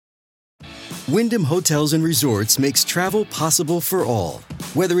Wyndham Hotels and Resorts makes travel possible for all.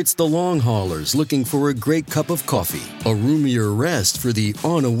 Whether it's the long haulers looking for a great cup of coffee, a roomier rest for the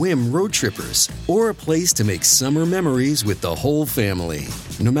on-a-whim road trippers, or a place to make summer memories with the whole family.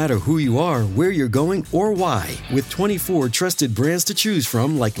 No matter who you are, where you're going, or why, with 24 trusted brands to choose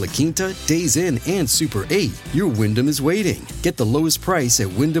from like La Quinta, Days Inn, and Super 8, your Wyndham is waiting. Get the lowest price at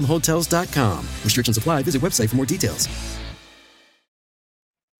WyndhamHotels.com. Restrictions apply. Visit website for more details.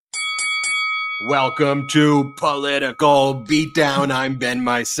 Welcome to Political Beatdown. I'm Ben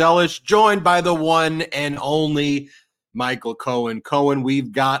Meiselas, joined by the one and only Michael Cohen. Cohen,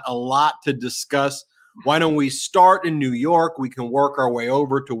 we've got a lot to discuss. Why don't we start in New York? We can work our way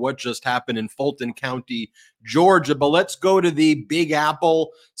over to what just happened in Fulton County, Georgia. But let's go to the Big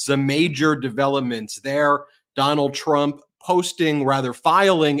Apple. Some major developments there. Donald Trump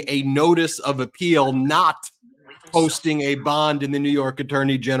filing a notice of appeal, not posting a bond in the New York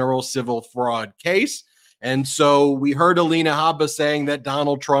Attorney General civil fraud case. And so we heard Alina Habba saying that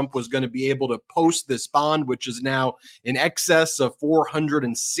Donald Trump was going to be able to post this bond, which is now in excess of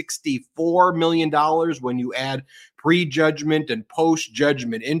 $464 million when you add pre-judgment and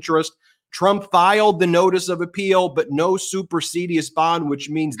post-judgment interest. Trump filed the notice of appeal, but no supersedeas bond, which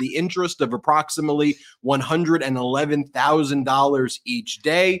means the interest of approximately $111,000 each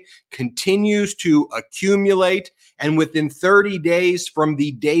day continues to accumulate. And within 30 days from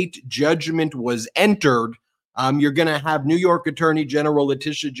the date judgment was entered, you're going to have New York Attorney General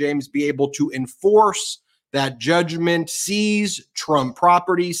Letitia James be able to enforce that judgment, seize Trump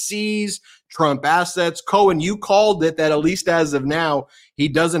property, seize Trump assets. Cohen, you called it that at least as of now, he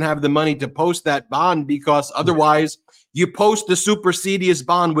doesn't have the money to post that bond because otherwise you post the supersedeas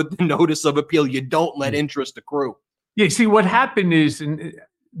bond with the notice of appeal. You don't let interest accrue. Yeah, see, what happened is, and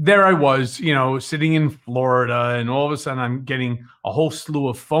there I was, sitting in Florida, and all of a sudden I'm getting a whole slew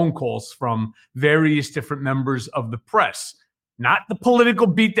of phone calls from various different members of the press. Not the Political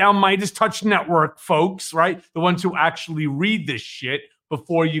Beatdown Midas Touch Network folks, right? The ones who actually read this shit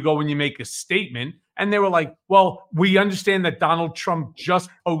before you go and you make a statement. And they were like, well, we understand that Donald Trump just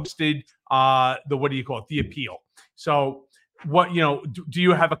posted the appeal. So what, do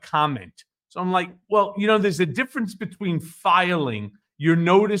you have a comment? So I'm like, well, there's a difference between filing your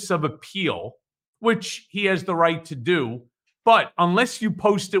notice of appeal, which he has the right to do, but unless you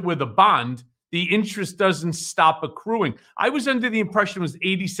post it with a bond, the interest doesn't stop accruing. I was under the impression it was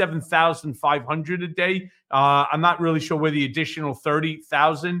 $87,500 a day. I'm not really sure where the additional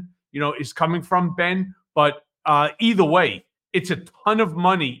 $30,000, is coming from, Ben. But either way, it's a ton of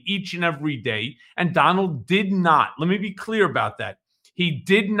money each and every day. And Donald did not. Let me be clear about that. He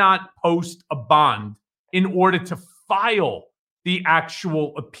did not post a bond in order to file the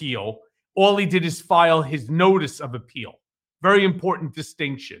actual appeal. All he did is file his notice of appeal. Very important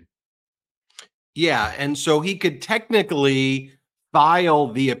distinction. Yeah, and so he could technically file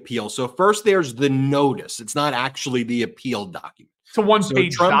the appeal. So first there's the notice. It's not actually the appeal document. It's a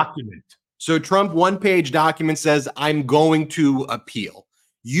one-page document. So Trump one-page document says, I'm going to appeal.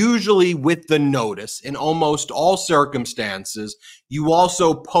 Usually with the notice, in almost all circumstances, you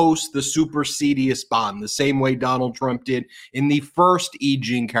also post the supersedeas bond, the same way Donald Trump did in the first E.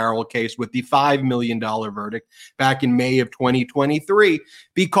 Jean Carroll case with the $5 million verdict back in May of 2023,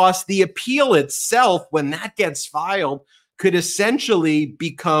 because the appeal itself, when that gets filed, could essentially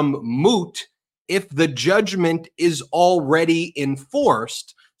become moot if the judgment is already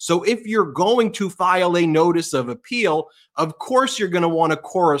enforced. So if you're going to file a notice of appeal, of course, you're going to want to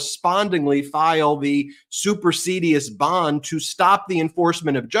correspondingly file the supersedeas bond to stop the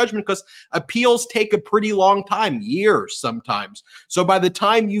enforcement of judgment, because appeals take a pretty long time, years sometimes. So by the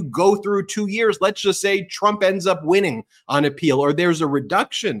time you go through 2 years, let's just say Trump ends up winning on appeal or there's a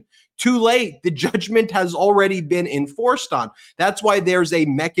reduction. Too late. The judgment has already been enforced on. That's why there's a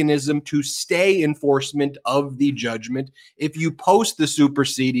mechanism to stay enforcement of the judgment. If you post the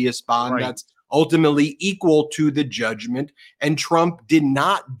supersedeas bond, right, that's ultimately equal to the judgment. And Trump did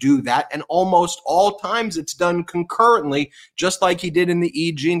not do that. And almost all times it's done concurrently, just like he did in the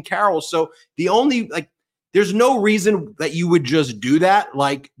E. Jean Carroll. So there's no reason that you would just do that,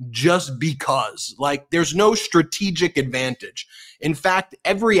 just because. There's no strategic advantage. In fact,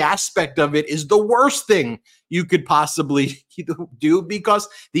 every aspect of it is the worst thing you could possibly do because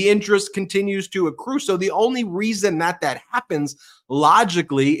the interest continues to accrue. So the only reason that happens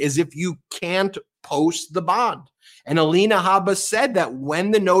logically is if you can't post the bond. And Alina Habba said that when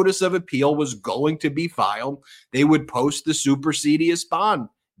the notice of appeal was going to be filed, they would post the supersedeas bond.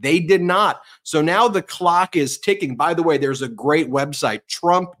 They did not. So now the clock is ticking. By the way, there's a great website,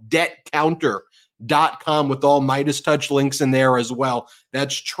 trumpdebtcounter.com. com with all Midas Touch links in there as well.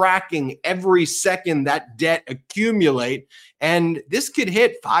 That's tracking every second that debt accumulate. And this could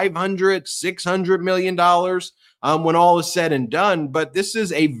hit $500, $600 million when all is said and done. But this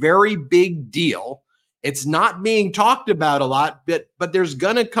is a very big deal. It's not being talked about a lot, but there's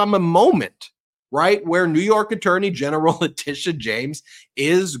going to come a moment, right, where New York Attorney General Letitia James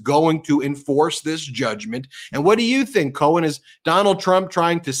is going to enforce this judgment. And what do you think, Cohen? Is Donald Trump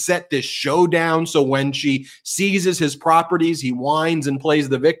trying to set this showdown so when she seizes his properties, he whines and plays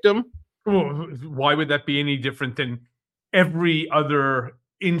the victim? Well, why would that be any different than every other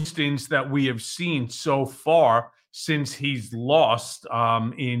instance that we have seen so far since he's lost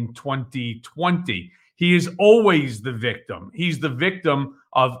in 2020? He is always the victim. He's the victim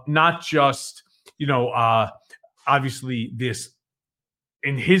of not just, obviously this,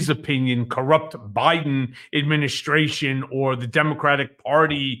 in his opinion, corrupt Biden administration or the Democratic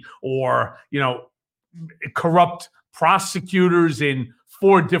Party or, corrupt prosecutors in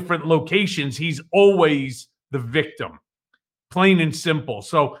 4 different locations. He's always the victim, plain and simple.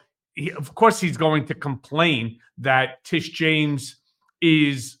 So, of course, he's going to complain that Tish James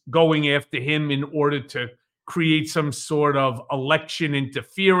is going after him in order to create some sort of election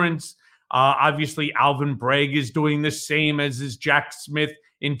interference. Obviously, Alvin Bragg is doing the same, as is Jack Smith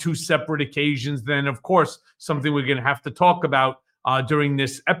in 2 separate occasions. Then, of course, something we're going to have to talk about during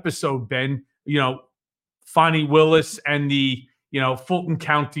this episode, Ben, Fani Willis and the, Fulton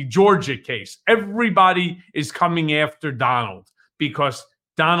County, Georgia case. Everybody is coming after Donald because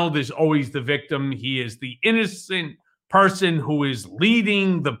Donald is always the victim. He is the innocent person who is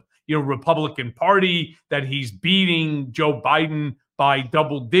leading the Republican Party, that he's beating Joe Biden by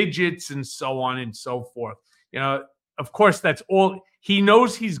double digits and so on and so forth. Of course, that's all. He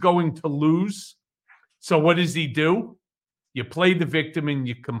knows he's going to lose. So what does he do? You play the victim and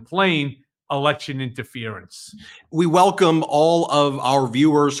you complain. Election interference. We welcome all of our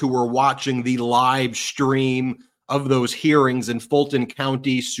viewers who were watching the live stream of those hearings in Fulton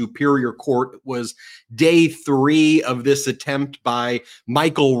County Superior Court. It was day 3 of this attempt by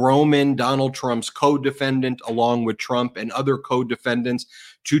Michael Roman, Donald Trump's co-defendant, along with Trump and other co-defendants,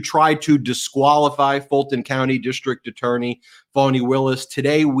 to try to disqualify Fulton County District Attorney Fani Willis.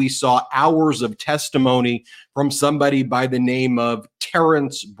 Today, we saw hours of testimony from somebody by the name of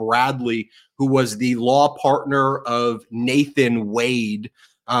Terrence Bradley, who was the law partner of Nathan Wade,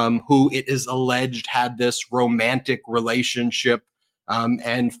 who it is alleged had this romantic relationship.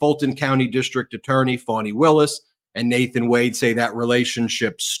 And Fulton County District Attorney Fani Willis and Nathan Wade say that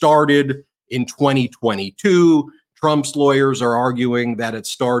relationship started in 2022. Trump's lawyers are arguing that it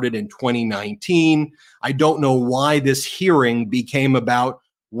started in 2019. I don't know why this hearing became about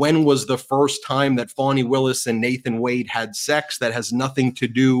when was the first time that Fani Willis and Nathan Wade had sex. That has nothing to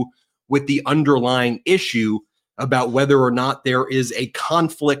do with the underlying issue about whether or not there is a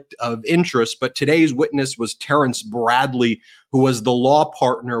conflict of interest. But today's witness was Terrence Bradley, who was the law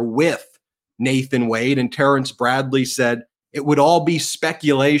partner with Nathan Wade. And Terrence Bradley said it would all be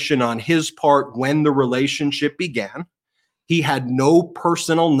speculation on his part when the relationship began. He had no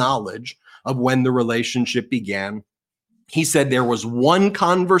personal knowledge of when the relationship began. He said there was one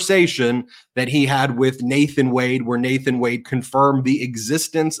conversation that he had with Nathan Wade where Nathan Wade confirmed the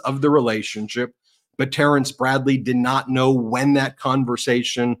existence of the relationship, but Terrence Bradley did not know when that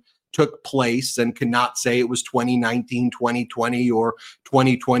conversation took place and could not say it was 2019, 2020, or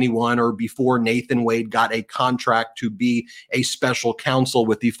 2021, or before Nathan Wade got a contract to be a special counsel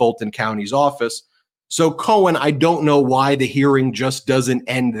with the Fulton County's office. So, Cohen, I don't know why the hearing just doesn't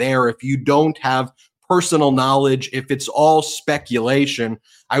end there. If you don't have personal knowledge, if it's all speculation,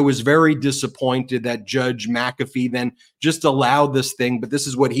 I was very disappointed that Judge McAfee then just allowed this thing. But this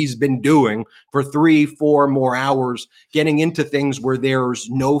is what he's been doing for 3-4 more hours, getting into things where there's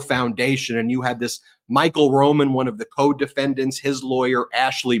no foundation. And you had this Michael Roman, one of the co-defendants, his lawyer,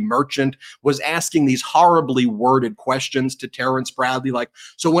 Ashley Merchant, was asking these horribly worded questions to Terrence Bradley, like,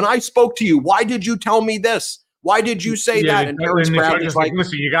 so when I spoke to you, why did you tell me this? Why did you say that? And Terrence Bradley's like,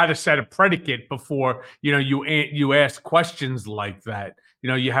 listen, you got to set a predicate before, you ask questions like that.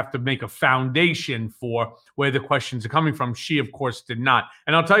 You have to make a foundation for where the questions are coming from. She, of course, did not.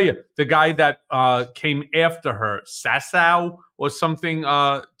 And I'll tell you, the guy that came after her, Sassow or something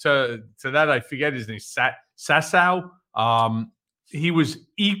to that, I forget his name, Sassow. He was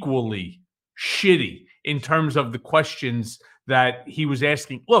equally shitty in terms of the questions that he was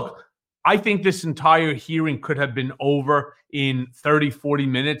asking. Look, I think this entire hearing could have been over in 30, 40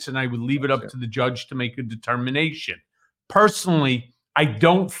 minutes, and I would leave it up to the judge to make a determination. Personally, I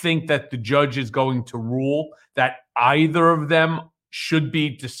don't think that the judge is going to rule that either of them should be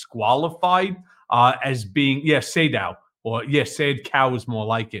disqualified. as being, Sadow, or Sayed Cow is more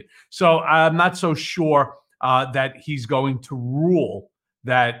like it. So I'm not so sure that he's going to rule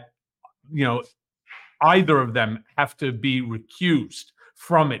that, either of them have to be recused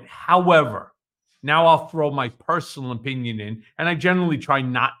from it. However, now I'll throw my personal opinion in, and I generally try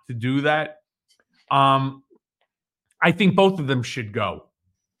not to do that. I think both of them should go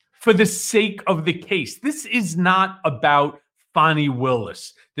for the sake of the case. This is not about Fani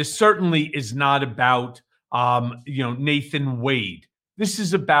Willis. This certainly is not about Nathan Wade. This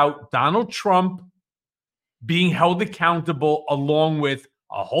is about Donald Trump being held accountable along with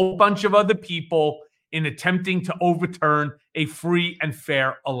a whole bunch of other people in attempting to overturn a free and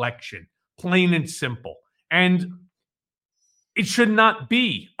fair election. Plain and simple. And it should not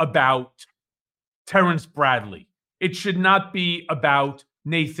be about Terrence Bradley. It should not be about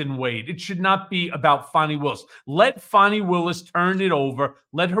Nathan Wade. It should not be about Fani Willis. Let Fani Willis turn it over.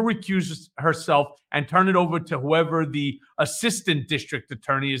 Let her recuse herself and turn it over to whoever the assistant district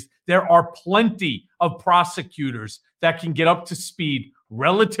attorney is. There are plenty of prosecutors that can get up to speed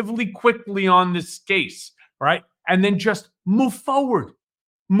relatively quickly on this case, right? And then just move forward.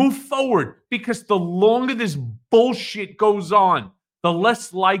 Move forward, because the longer this bullshit goes on, the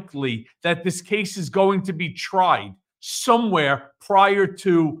less likely that this case is going to be tried somewhere prior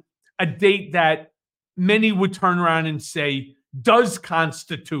to a date that many would turn around and say does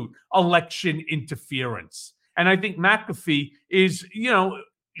constitute election interference. And I think McAfee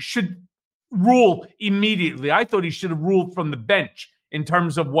should rule immediately. I thought he should have ruled from the bench in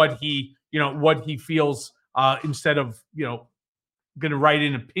terms of what he feels, instead of, going to write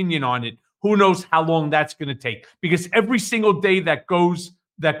an opinion on it. Who knows how long that's going to take? Because every single day that goes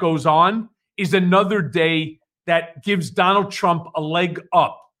on is another day that gives Donald Trump a leg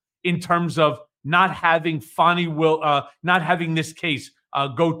up in terms of not having this case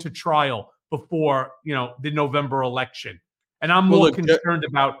go to trial before the November election. And I'm more concerned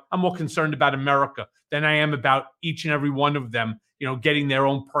about America than I am about each and every one of them, getting their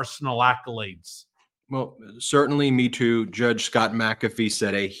own personal accolades. Well, certainly me too. Judge Scott McAfee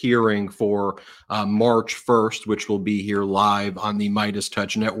set a hearing for March 1st, which will be here live on the Midas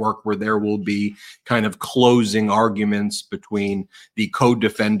Touch Network, where there will be kind of closing arguments between the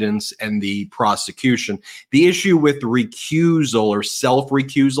co-defendants and the prosecution. The issue with recusal or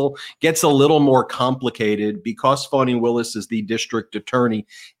self-recusal gets a little more complicated because Fani Willis is the district attorney.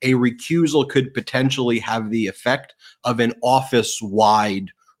 A recusal could potentially have the effect of an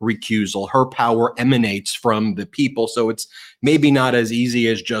office-wide recusal. Her power emanates from the people. So it's maybe not as easy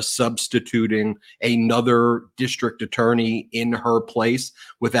as just substituting another district attorney in her place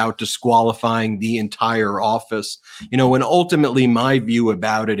without disqualifying the entire office. And ultimately my view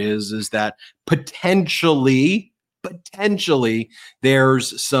about it is that potentially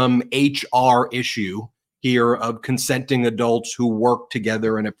there's some HR issue here of consenting adults who work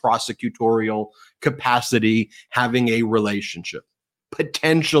together in a prosecutorial capacity having a relationship.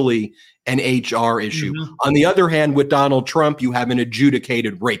 Potentially an HR issue. Mm-hmm. On the other hand, with Donald Trump, you have an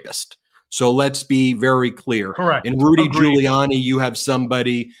adjudicated rapist. So let's be very clear. Correct. In Rudy Giuliani, you have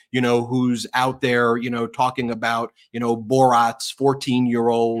somebody, who's out there, talking about, Borat's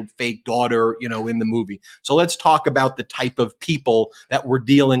 14-year-old fake daughter, in the movie. So let's talk about the type of people that we're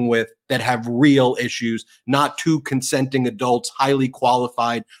dealing with that have real issues, not two consenting adults, highly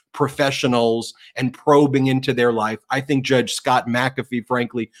qualified professionals, and probing into their life. I think Judge Scott McAfee,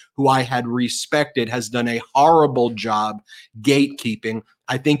 frankly, who I had respected, has done a horrible job gatekeeping.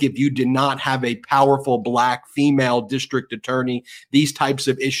 I think if you did not have a powerful Black female district attorney, these types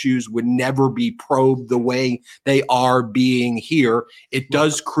of issues would never be probed the way they are being here. It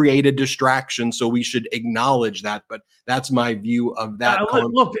does create a distraction, so we should acknowledge that. But that's my view of that.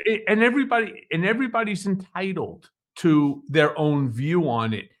 Look, and everybody's entitled to their own view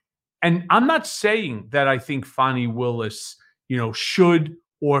on it. And I'm not saying that I think Fani Willis, should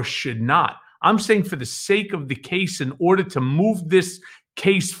or should not. I'm saying for the sake of the case, in order to move this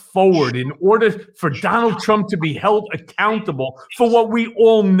case forward, in order for Donald Trump to be held accountable for what we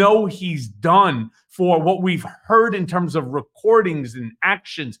all know he's done, for what we've heard in terms of recordings and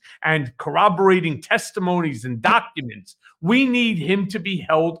actions and corroborating testimonies and documents, we need him to be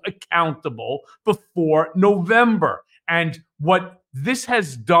held accountable before November. And what this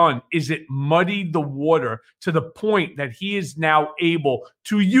has done is it muddied the water to the point that he is now able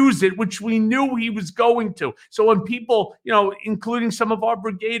to use it, which we knew he was going to. So when people, including some of our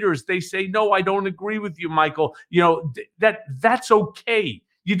brigaders, they say, no, I don't agree with you, Michael, that's okay.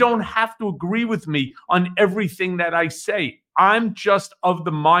 You don't have to agree with me on everything that I say. I'm just of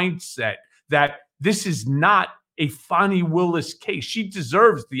the mindset that this is not a Fani Willis case. She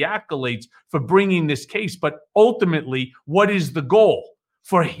deserves the accolades for bringing this case, but ultimately, what is the goal?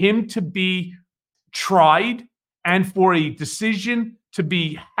 For him to be tried and for a decision to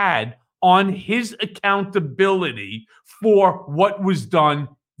be had on his accountability for what was done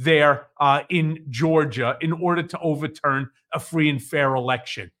there in Georgia in order to overturn a free and fair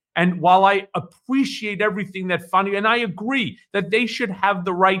election. And while I appreciate everything that Fani, and I agree that they should have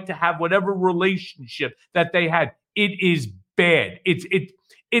the right to have whatever relationship that they had, it is bad.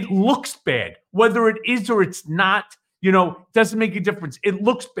 It looks bad. Whether it is or it's not, doesn't make a difference. It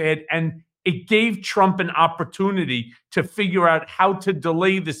looks bad, and it gave Trump an opportunity to figure out how to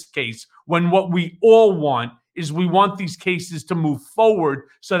delay this case when what we all want is we want these cases to move forward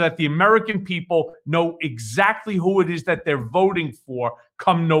so that the American people know exactly who it is that they're voting for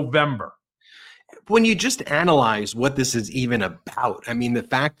come November. When you just analyze what this is even about, I mean, the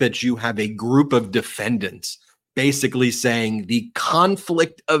fact that you have a group of defendants basically saying the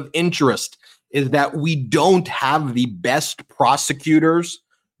conflict of interest is that we don't have the best prosecutors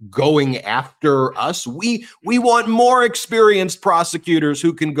going after us. We want more experienced prosecutors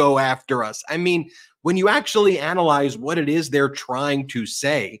who can go after us. I mean, when you actually analyze what it is they're trying to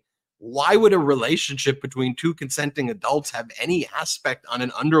say, why would a relationship between two consenting adults have any aspect on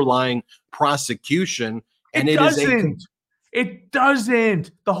an underlying prosecution? And it doesn't. It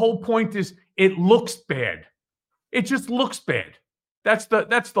doesn't. The whole point is it looks bad. It just looks bad. That's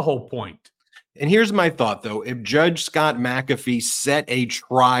the whole point. And here's my thought, though. If Judge Scott McAfee set a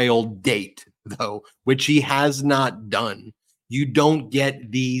trial date, though, which he has not done, you don't get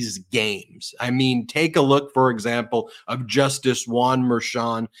these games. I mean, take a look, for example, of Justice Juan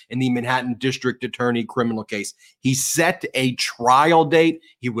Merchan in the Manhattan District Attorney criminal case. He set a trial date.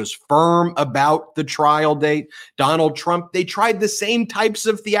 He was firm about the trial date. Donald Trump, they tried the same types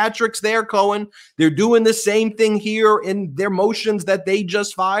of theatrics there, Cohen. They're doing the same thing here in their motions that they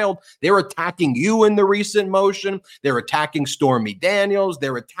just filed. They're attacking you in the recent motion. They're attacking Stormy Daniels.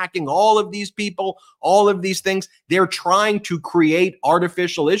 They're attacking all of these people, all of these things. They're trying to create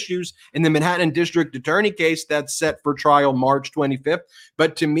artificial issues in the Manhattan District Attorney case that's set for trial March 25th.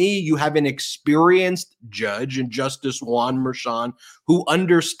 But to me, you have an experienced judge in Justice Juan Merchan who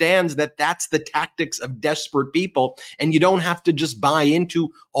understands that that's the tactics of desperate people, and you don't have to just buy into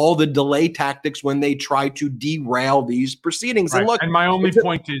all the delay tactics when they try to derail these proceedings. Right. And look, and my only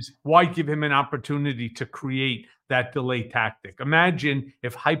point is, why give him an opportunity to create that delay tactic? Imagine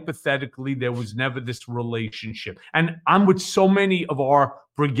if hypothetically there was never this relationship. And I'm with so many of our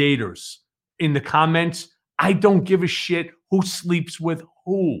brigaders in the comments. I don't give a shit who sleeps with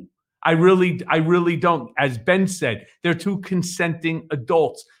who. I really don't. As Ben said, they're two consenting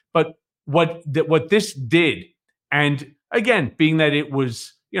adults. But what this did, and again, being that it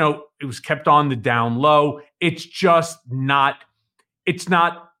was kept on the down low, it's not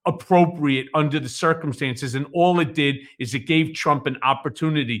appropriate under the circumstances. And all it did is it gave Trump an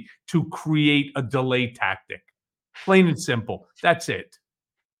opportunity to create a delay tactic. Plain and simple. That's it.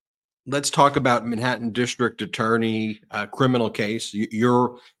 Let's talk about Manhattan District Attorney criminal case.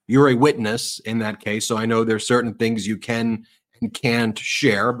 You're a witness in that case, so I know there's certain things you can and can't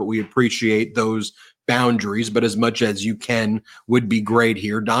share, but we appreciate those boundaries. But as much as you can would be great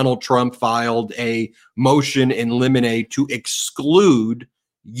here. Donald Trump filed a motion in limine to exclude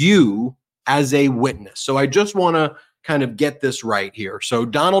you as a witness. So I just want to kind of get this right here. So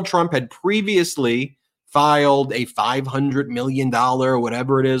Donald Trump had previously filed a $500 million,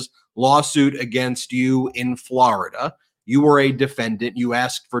 whatever it is, lawsuit against you in Florida. You were a defendant. You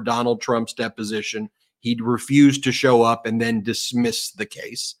asked for Donald Trump's deposition. He'd refused to show up and then dismiss the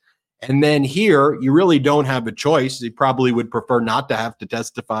case. And then here, you really don't have a choice. He probably would prefer not to have to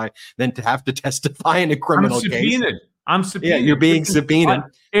testify than to have to testify in a criminal case. I'm subpoenaed. Yeah, you're being subpoenaed.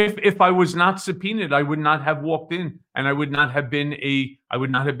 If I was not subpoenaed, I would not have walked in, and I would not have been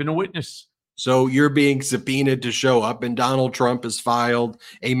a witness. So you're being subpoenaed to show up, and Donald Trump has filed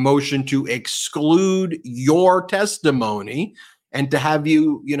a motion to exclude your testimony and to have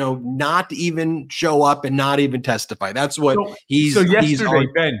you, not even show up and not even testify. That's what he's. So yesterday,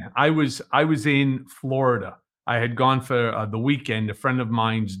 Ben, I was in Florida. I had gone for the weekend. A friend of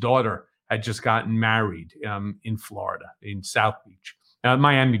mine's daughter had just gotten married in Florida, in South Beach,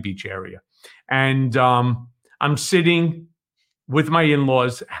 Miami Beach area. And I'm sitting with my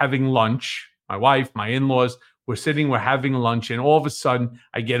in-laws having lunch. My wife, my in-laws, we're having lunch. And all of a sudden,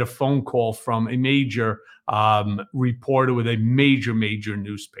 I get a phone call from a major reporter with a major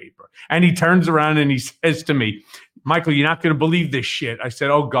newspaper. And he turns around and he says to me, "Michael, you're not going to believe this shit." I said,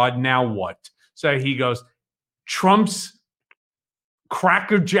 "Oh, God, now what?" So he goes, "Trump's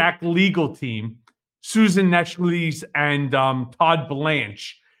crackerjack legal team Susan Neschles and Todd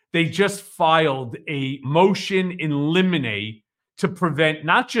Blanche, they just filed a motion in limine to prevent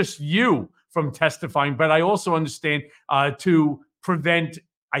not just you from testifying, but I also understand to prevent,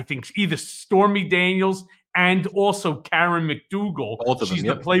 I think, either Stormy Daniels and also Karen McDougal. Both of them, She's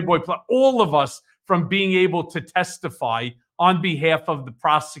yep. the Playboy, all of us from being able to testify on behalf of the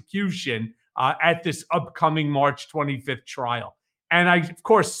prosecution at this upcoming March 25th trial. And I, of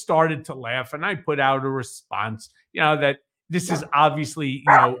course, started to laugh, and I put out a response, that this is obviously,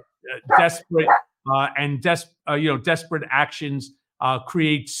 desperate and desperate actions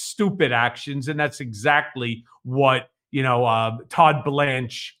create stupid actions, and that's exactly what Todd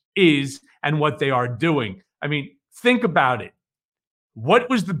Blanche is and what they are doing. I mean, think about it. What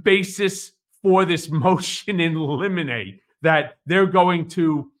was the basis for this motion in limine that they're going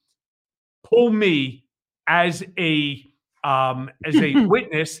to pull me as a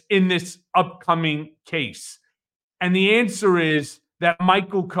witness in this upcoming case? And the answer is that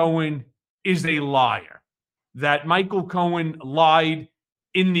Michael Cohen is a liar, that Michael Cohen lied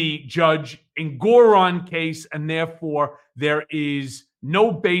in the Judge Engoron case, and therefore there is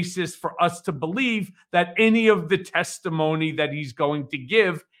no basis for us to believe that any of the testimony that he's going to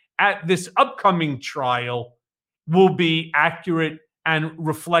give at this upcoming trial will be accurate and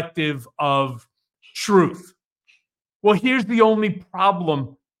reflective of truth. Well, here's the only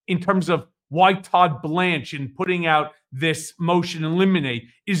problem in terms of why Todd Blanche, in putting out this motion in limine,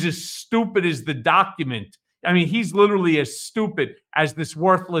 is as stupid as the document. I mean, he's literally as stupid as this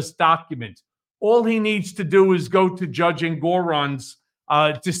worthless document. All he needs to do is go to Judge Engoron's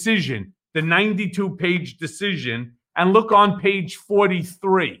decision, the 92-page decision, and look on page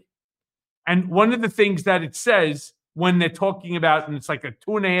 43. And one of the things that it says when they're talking about, and it's like a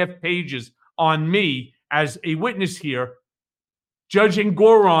 2.5 pages on me as a witness here, Judge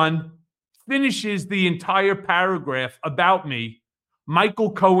Engoron finishes the entire paragraph about me.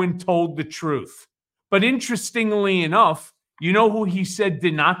 Michael Cohen told the truth. But interestingly enough, you know who he said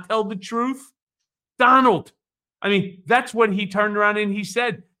did not tell the truth? Donald. I mean, that's what he turned around and he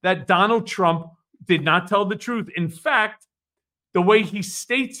said, that Donald Trump did not tell the truth. In fact, the way he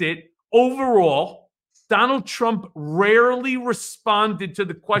states it, overall, Donald Trump rarely responded to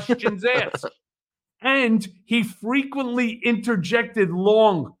the questions asked. And he frequently interjected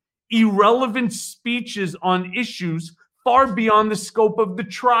long, irrelevant speeches on issues far beyond the scope of the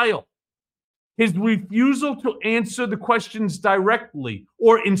trial. His refusal to answer the questions directly,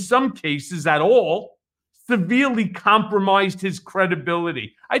 or in some cases at all, severely compromised his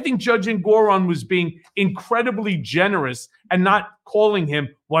credibility. I think Judge Engoron was being incredibly generous and not calling him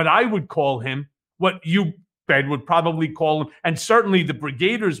what I would call him, what you, Ben, would probably call him, and certainly the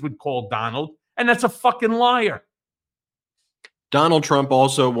Brigaders would call Donald, and that's a fucking liar. Donald Trump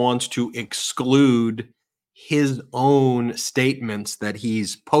also wants to exclude his own statements that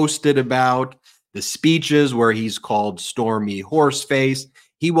he's posted about, the speeches where he's called Stormy Horseface.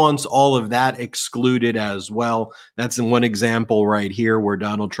 He wants all of that excluded as well. That's in one example right here where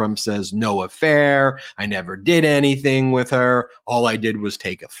Donald Trump says, no affair. I never did anything with her. All I did was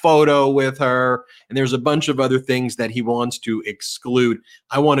take a photo with her. And there's a bunch of other things that he wants to exclude.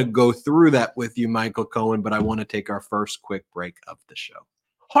 I want to go through that with you, Michael Cohen, but I want to take our first quick break of the show.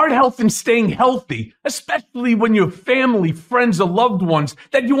 Heart health and staying healthy, especially when you have family, friends, or loved ones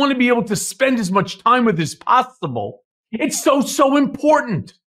that you want to be able to spend as much time with as possible. It's so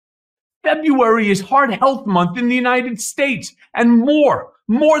important. February is Heart Health Month in the United States, and more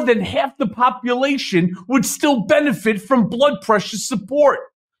than half the population would still benefit from blood pressure support.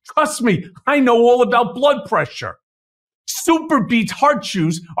 Trust me, I know all about blood pressure. SuperBeets Heart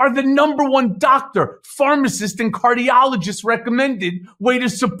Chews are the #1 doctor, pharmacist, and cardiologist recommended way to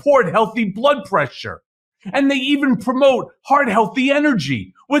support healthy blood pressure. And they even promote heart-healthy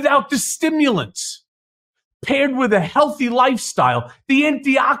energy without the stimulants. Paired with a healthy lifestyle, the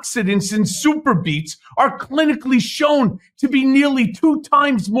antioxidants in SuperBeets are clinically shown to be nearly 2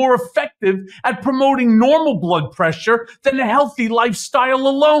 times more effective at promoting normal blood pressure than a healthy lifestyle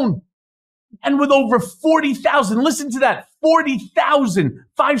alone. And with over 40,000, listen to that, 40,000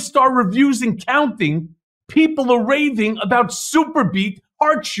 5-star reviews and counting, people are raving about SuperBeet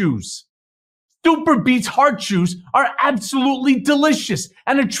Heart Chews. SuperBeets Heart Chews are absolutely delicious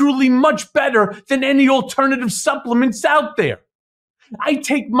and are truly much better than any alternative supplements out there. I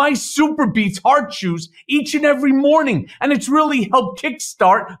take my SuperBeets Heart Chews each and every morning, and it's really helped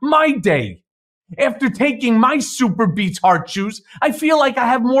kickstart my day. After taking my SuperBeets Heart Chews, I feel like I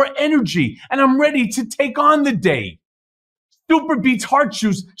have more energy and I'm ready to take on the day. SuperBeets Heart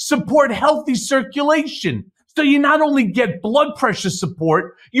Chews support healthy circulation. So you not only get blood pressure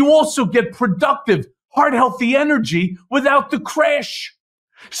support, you also get productive, heart-healthy energy without the crash.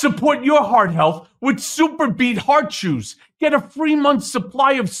 Support your heart health with Super Beat Heart Chews. Get a free month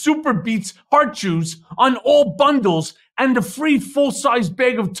supply of Super Beats Heart Chews on all bundles and a free full-size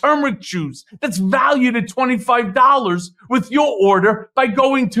bag of turmeric chews that's valued at $25 with your order by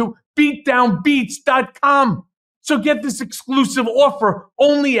going to beatdownbeats.com. So get this exclusive offer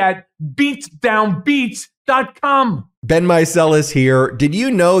only at beatdownbeats.com. Ben Meiselas here. Did you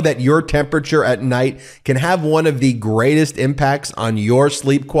know that your temperature at night can have one of the greatest impacts on your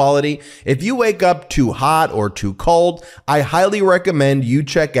sleep quality? If you wake up too hot or too cold, I highly recommend you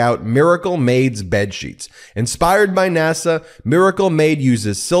check out Miracle Made's bed sheets. Inspired by NASA, Miracle Made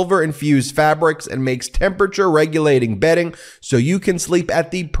uses silver-infused fabrics and makes temperature-regulating bedding so you can sleep at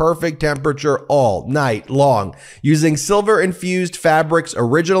the perfect temperature all night long. Using silver-infused fabrics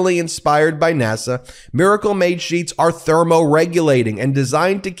originally inspired by NASA, Miracle Made sheets are thermoregulating and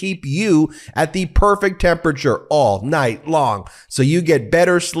designed to keep you at the perfect temperature all night long, so you get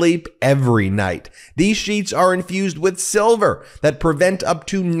better sleep every night. These sheets are infused with silver that prevent up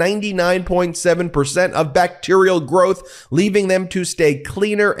to 99.7% of bacterial growth, leaving them to stay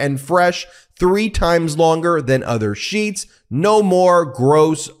cleaner and fresh 3 times longer than other sheets. No more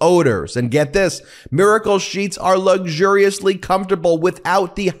gross odors. And get this, Miracle sheets are luxuriously comfortable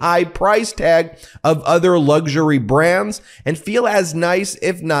without the high price tag of other luxury brands and feel as nice,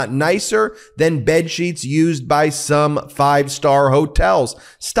 if not nicer, than bed sheets used by some 5-star hotels.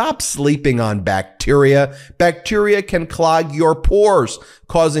 Stop sleeping on bacteria. Bacteria can clog your pores,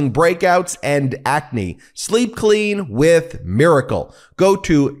 causing breakouts and acne. Sleep clean with Miracle. Go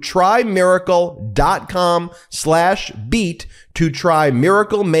to trymiracle.com/beat to try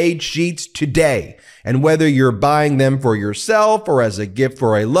Miracle Made sheets today. And whether you're buying them for yourself or as a gift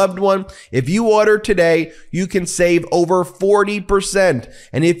for a loved one, if you order today, you can save over 40%.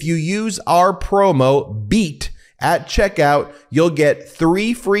 And if you use our promo BEAT at checkout, you'll get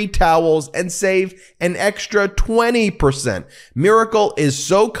 3 free towels and save an extra 20%. Miracle is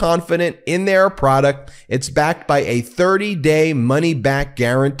so confident in their product, it's backed by a 30-day money-back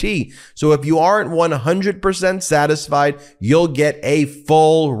guarantee. So if you aren't 100% satisfied, you'll get a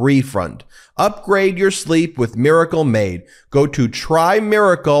full refund. Upgrade your sleep with Miracle Made. Go to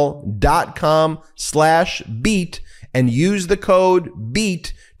trymiracle.com/beat and use the code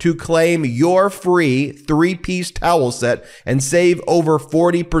BEAT to claim your free 3-piece towel set and save over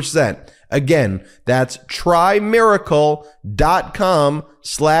 40%. Again, that's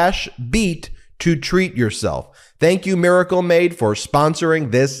trymiracle.com/beat to treat yourself. Thank you, Miracle Made, for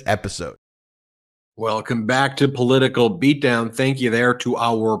sponsoring this episode. Welcome back to Political Beatdown. Thank you there to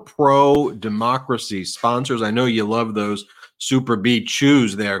our pro-democracy sponsors. I know you love those Super Beat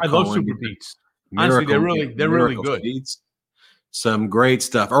shoes there, I Cohen. love Super Beats. Honestly, they're really good. Beats. Some great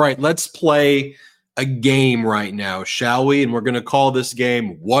stuff. All right, let's play a game right now, shall we? And we're going to call this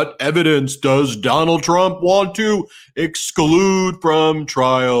game, What Evidence Does Donald Trump Want to Exclude from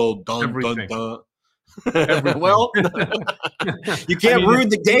Trial? Dun, dun, dun. Well, you can't ruin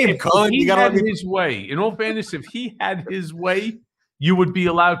the game, Cohen. He had his way. In all fairness, if he had his way, you would be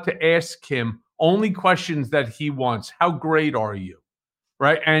allowed to ask him only questions that he wants. How great are you?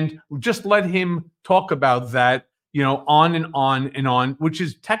 Right? And just let him talk about that, on and on and on, which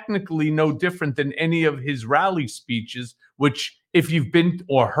is technically no different than any of his rally speeches, which if you've been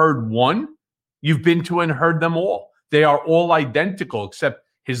or heard one, you've been to and heard them all. They are all identical, except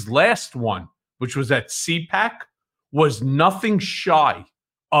his last one, which was at CPAC, was nothing shy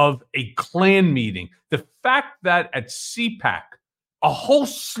of a Klan meeting. The fact that at CPAC, a whole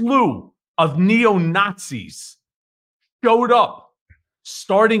slew of neo-Nazis showed up,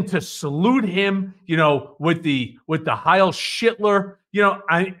 starting to salute him, with the Heil Hitler.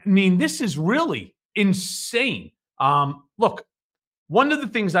 I mean, this is really insane. Look, one of the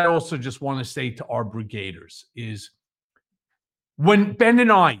things I also just want to say to our brigaders is when Ben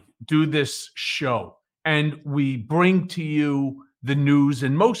and I do this show and we bring to you the news,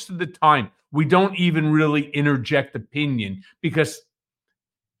 and most of the time we don't even really interject opinion because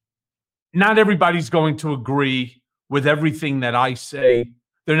not everybody's going to agree with everything that I say.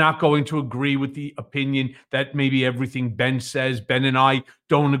 They're not going to agree with the opinion that maybe everything Ben says. Ben and I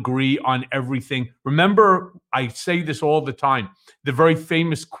don't agree on everything. Remember, I say this all the time, the very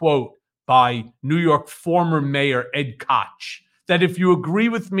famous quote by New York former Mayor Ed Koch, that if you agree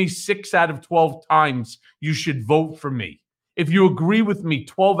with me 6 out of 12 times, you should vote for me. If you agree with me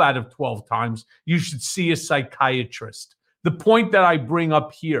 12 out of 12 times, you should see a psychiatrist. The point that I bring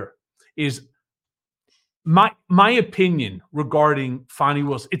up here is my opinion regarding Fani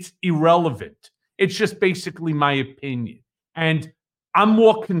Willis. It's irrelevant. It's just basically my opinion. And I'm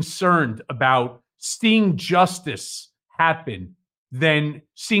more concerned about seeing justice happen than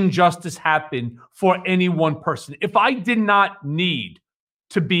seeing justice happen for any one person. If I did not need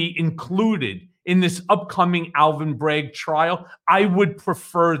to be included in this upcoming Alvin Bragg trial, I would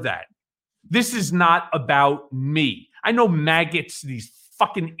prefer that. This is not about me. I know maggots, these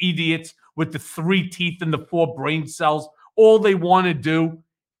fucking idiots with the 3 teeth and the 4 brain cells, all they want to do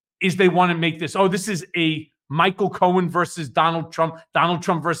is they want to make this, this is a Michael Cohen versus Donald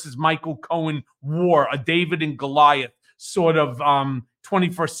Trump versus Michael Cohen war, a David and Goliath sort of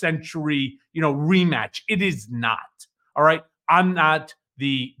 21st century, rematch. It is not. All right. I'm not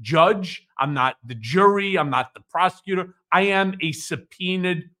the judge. I'm not the jury. I'm not the prosecutor. I am a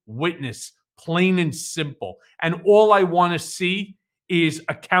subpoenaed witness, plain and simple. And all I want to see is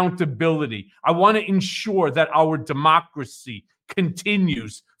accountability. I want to ensure that our democracy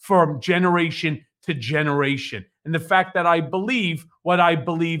continues from generation to generation. And the fact that I believe what I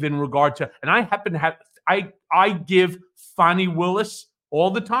believe in regard to, and I happen to have, I give Fani Willis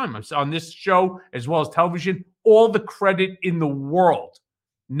all the time, I'm on this show as well as television, all the credit in the world.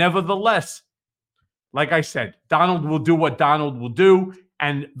 Nevertheless, like I said, Donald will do what Donald will do.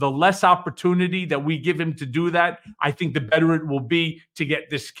 And the less opportunity that we give him to do that, I think the better it will be to get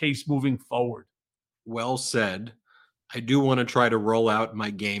this case moving forward. Well said. I do want to try to roll out my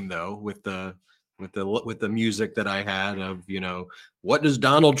game though with the music that I had of, what does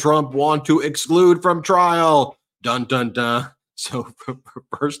Donald Trump want to exclude from trial? Dun dun dun. So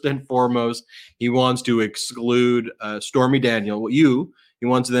first and foremost, he wants to exclude Stormy Daniels. He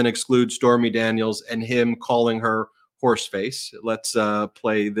wants to then exclude Stormy Daniels and him calling her horseface. Let's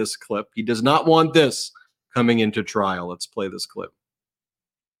play this clip. He does not want this coming into trial. Let's play this clip.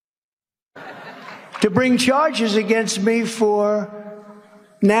 To bring charges against me for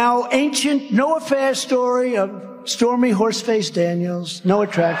now ancient no affair story of Stormy Horseface Daniels. No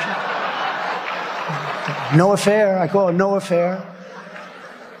attraction. No affair. I call it no affair.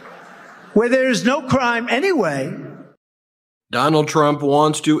 Where there is no crime anyway. Donald Trump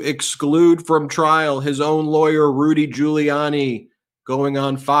wants to exclude from trial his own lawyer, Rudy Giuliani, going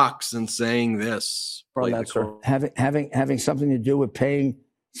on Fox and saying this. Having something to do with paying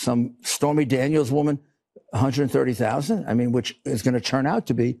some Stormy Daniels woman $130,000, I mean, which is going to turn out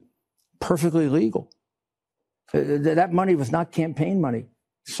to be perfectly legal. That money was not campaign money.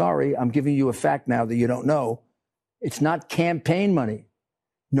 Sorry, I'm giving you a fact now that you don't know. It's not campaign money.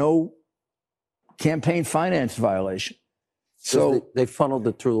 No campaign finance violation. So they funneled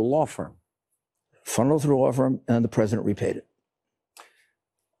it through the law firm. Funneled through a law firm, and the president repaid it.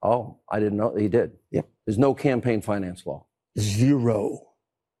 Oh, I didn't know he did. Yep. There's no campaign finance law. Zero.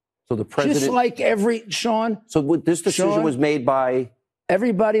 So the president, just like Sean. So this decision was made by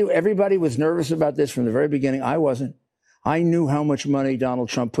everybody. Everybody was nervous about this from the very beginning. I wasn't. I knew how much money Donald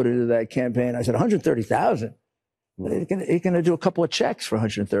Trump put into that campaign. I said $130,000. He's going to do a couple of checks for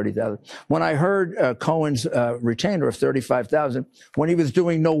 $130,000. When I heard Cohen's retainer of $35,000 when he was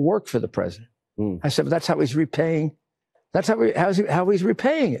doing no work for the president, I said, "But that's how he's repaying. That's how he's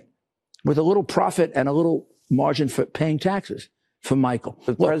repaying it, with a little profit and a little margin for paying taxes for Michael."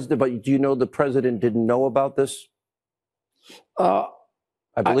 But do you know the president didn't know about this? I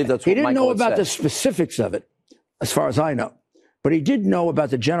believe that's what he didn't Michael know about said. the specifics of it, as far as I know. But he did know about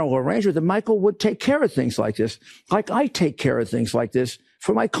the general arrangement that Michael would take care of things like this, like I take care of things like this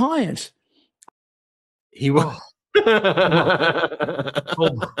for my clients. He was.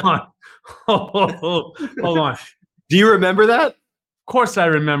 Hold on. Hold on. Do you remember that? Of course I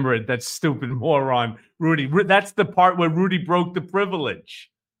remember it, that stupid moron, Rudy. That's the part where Rudy broke the privilege,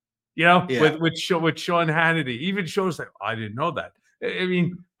 with Sean Hannity. Even shows like, I didn't know that. I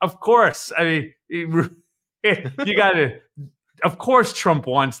mean, of course. I mean, you got to... Of course, Trump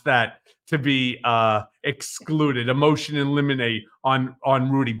wants that to be excluded, a motion to eliminate on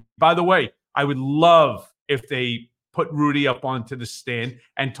Rudy. By the way, I would love if they put Rudy up onto the stand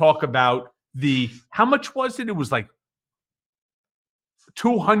and talk about how much was it? It was like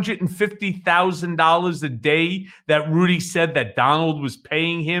 $250,000 a day that Rudy said that Donald was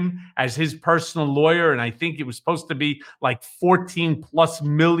paying him as his personal lawyer. And I think it was supposed to be like $14+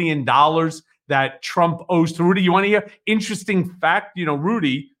 million that Trump owes to Rudy. You want to hear interesting fact?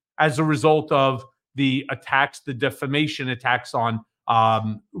 Rudy, as a result of the attacks, the defamation attacks on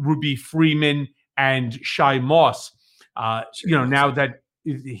Ruby Freeman and Shai Moss, now that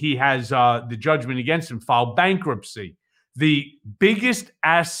he has the judgment against him, filed bankruptcy. The biggest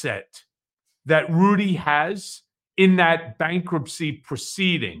asset that Rudy has in that bankruptcy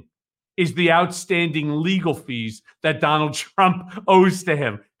proceeding is the outstanding legal fees that Donald Trump owes to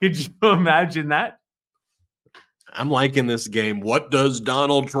him. Could you imagine that? I'm liking this game. What does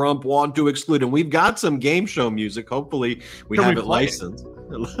Donald Trump want to exclude? And we've got some game show music. Hopefully we have it licensed.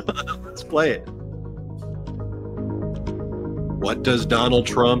 Let's play it. What does Donald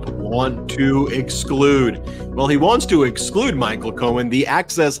Trump want to exclude? Well, he wants to exclude, Michael Cohen, the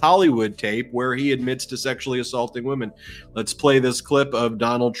Access Hollywood tape where he admits to sexually assaulting women. Let's play this clip of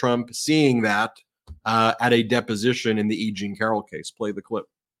Donald Trump seeing that at a deposition in the E. Jean Carroll case. Play the clip.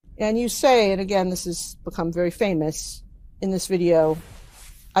 And you say, and again, this has become very famous in this video,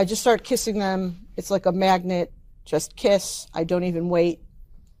 I just start kissing them. It's like a magnet. Just kiss. I don't even wait.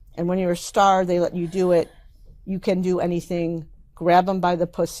 And when you're a star, they let you do it. You can do anything. Grab them by the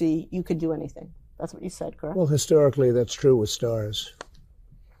pussy. You can do anything. That's what you said, correct? Well, historically, that's true with stars.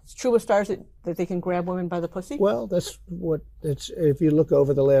 It's true with stars that they can grab women by the pussy? Well, that's what it's. If you look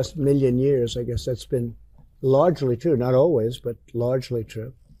over the last million years, I guess that's been largely true. Not always, but largely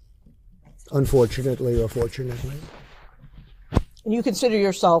true. Unfortunately or fortunately. And you consider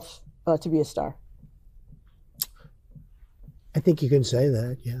yourself to be a star? I think you can say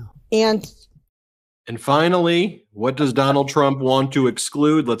that, yeah. And finally, what does Donald Trump want to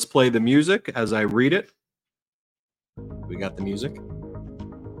exclude? Let's play the music as I read it. We got the music.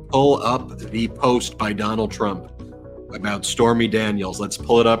 Pull up the post by Donald Trump about Stormy Daniels. Let's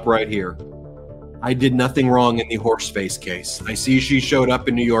pull it up right here. I did nothing wrong in the horseface case. I see she showed up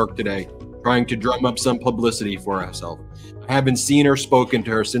in New York today, trying to drum up some publicity for herself. I haven't seen or spoken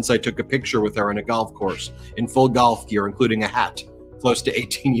to her since I took a picture with her on a golf course in full golf gear, including a hat, close to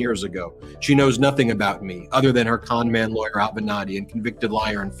 18 years ago. She knows nothing about me other than her con man lawyer Avenatti and convicted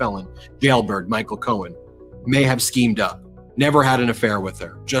liar and felon jailbird Michael Cohen may have schemed up. Never had an affair with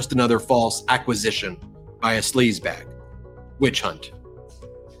her. Just another false acquisition by a sleazebag. Witch hunt.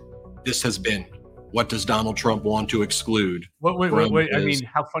 This has been What Does Donald Trump Want to Exclude? Wait. I mean,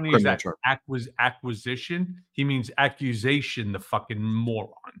 how funny is that? Acquisition? He means accusation, the fucking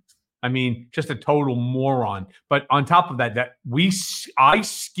moron. I mean, just a total moron. But on top of that, I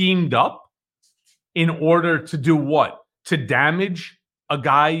schemed up in order to do what? To damage a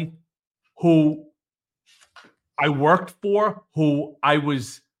guy who I worked for, who I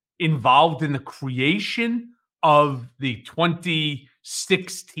was involved in the creation of the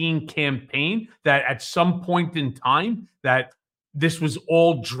 2016 campaign, that at some point in time that this was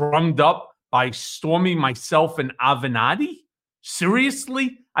all drummed up by Stormy, myself, and Avenatti?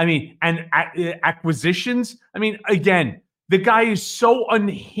 Seriously? I mean, and acquisitions? I mean, again, the guy is so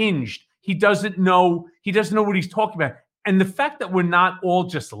unhinged. He doesn't know what he's talking about. And the fact that we're not all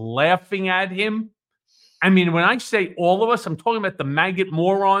just laughing at him, I mean, when I say all of us, I'm talking about the maggot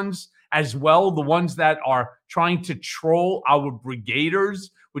morons as well, the ones that are trying to troll our brigaders,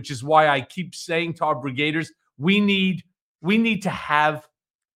 which is why I keep saying to our brigaders, we need to have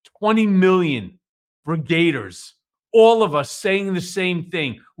 20 million brigaders, all of us saying the same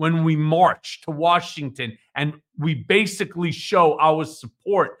thing when we march to Washington, and we basically show our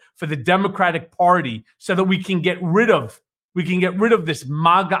support for the Democratic Party so that we can get rid of this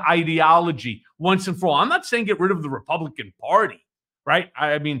MAGA ideology once and for all. I'm not saying get rid of the Republican Party, right?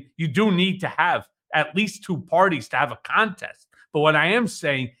 I mean, you do need to have at least two parties to have a contest. But what I am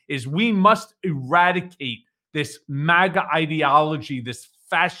saying is we must eradicate this MAGA ideology, this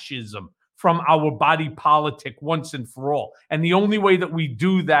fascism from our body politic once and for all. And the only way that we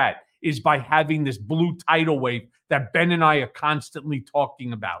do that is by having this blue tidal wave that Ben and I are constantly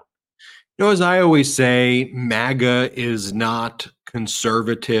talking about. You know, as I always say, MAGA is not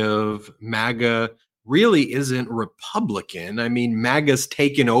conservative. MAGA really isn't Republican. I mean, MAGA's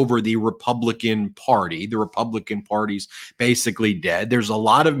taken over the Republican Party. The Republican Party's basically dead. There's a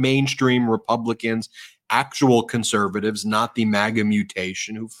lot of mainstream Republicans, actual conservatives, not the MAGA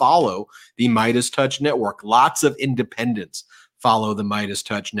mutation, who follow the Midas Touch Network. Lots of independents follow the Midas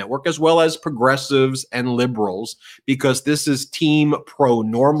Touch Network, as well as progressives and liberals, because this is team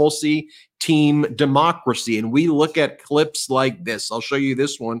pro-normalcy, team democracy. And we look at clips like this. I'll show you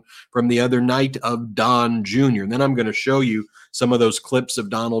this one from the other night of Don Jr. And then I'm going to show you some of those clips of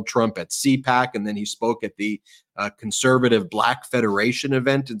Donald Trump at CPAC. And then he spoke at the Conservative Black Federation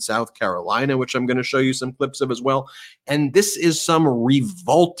event in South Carolina, which I'm going to show you some clips of as well. And this is some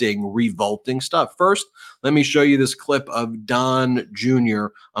revolting stuff. First, let me show you this clip of Don Jr.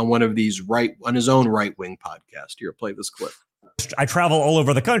 on one of these on his own right-wing podcast. Here, play this clip. I travel all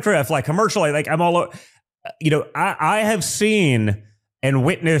over the country. I fly commercial. I'm all, I have seen and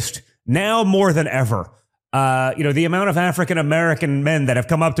witnessed now more than ever, the amount of African-American men that have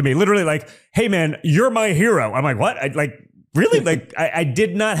come up to me, literally like, hey man, you're my hero. I'm like, what? Really? I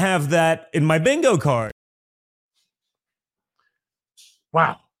did not have that in my bingo card.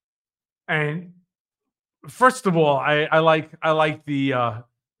 Wow. And first of all, I like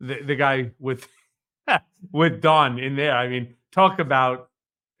the guy with with Don in there. I mean, talk about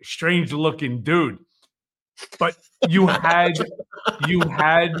strange looking dude. But you had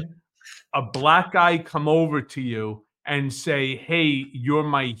a black guy come over to you and say, "Hey, you're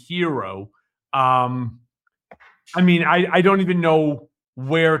my hero." I mean, I don't even know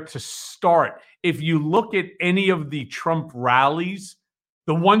where to start. If you look at any of the Trump rallies,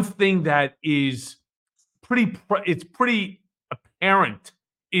 the one thing that is pretty apparent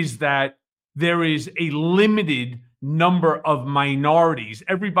is that there is a limited number of minorities.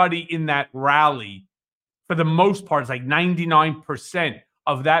 Everybody in that rally, for the most part, it's like 99%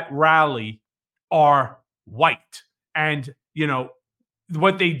 of that rally are white. And, you know,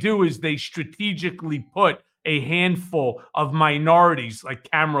 what they do is they strategically put a handful of minorities, like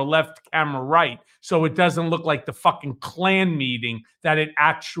camera left, camera right, so it doesn't look like the fucking Klan meeting that it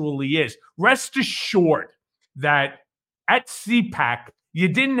actually is. Rest assured that at CPAC, you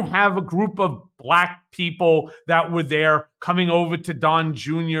didn't have a group of black people that were there coming over to Don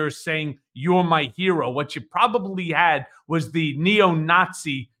Jr. saying, "You're my hero." What you probably had was the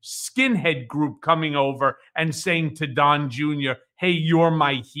neo-Nazi skinhead group coming over and saying to Don Jr., "Hey, you're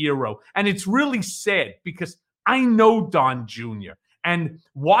my hero." And it's really sad because I know Don Jr. and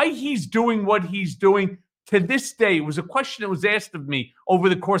why he's doing what he's doing. To this day, it was a question that was asked of me over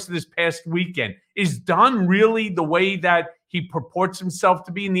the course of this past weekend. Is Don really the way that he purports himself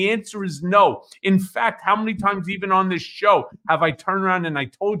to be? And the answer is no. In fact, how many times even on this show have I turned around and I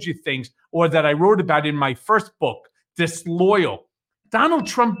told you things, or that I wrote about in my first book, Disloyal? Donald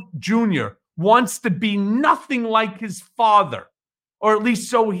Trump Jr. wants to be nothing like his father, or at least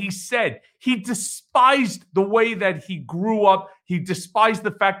so he said. He despised the way that he grew up. He despised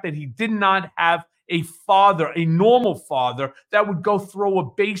the fact that he did not have a father, a normal father, that would go throw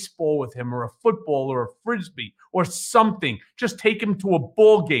a baseball with him, or a football, or a frisbee, or something. Just take him to a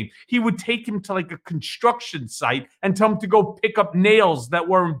ball game. He would take him to like a construction site and tell him to go pick up nails that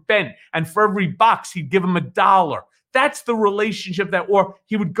weren't bent. And for every box, he'd give him $1. That's the relationship or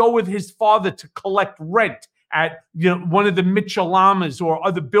he would go with his father to collect rent at one of the Mitchellamas or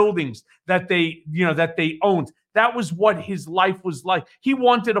other buildings that they owned. That was what his life was like. He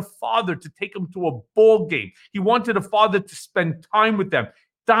wanted a father to take him to a ball game. He wanted a father to spend time with them.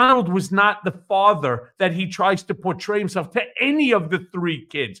 Donald was not the father that he tries to portray himself to any of the three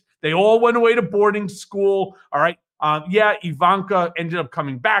kids. They all went away to boarding school. All right. Ivanka ended up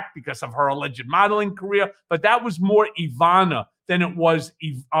coming back because of her alleged modeling career, but that was more Ivana than it was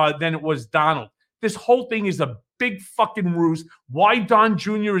Donald. This whole thing is a big fucking ruse. Why Don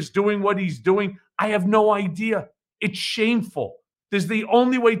Jr. is doing what he's doing, I have no idea. It's shameful. There's the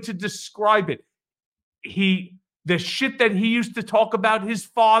only way to describe it. The shit that he used to talk about his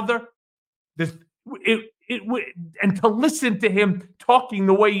father, and to listen to him talking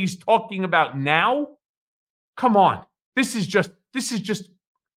the way he's talking about now, come on. This is just,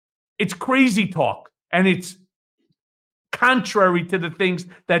 it's crazy talk. And it's contrary to the things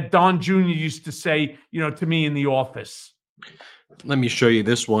that Don Jr. used to say, to me in the office. Let me show you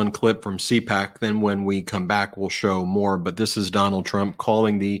this one clip from CPAC. Then when we come back, we'll show more. But this is Donald Trump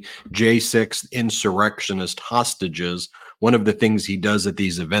calling the J6 insurrectionist hostages. One of the things he does at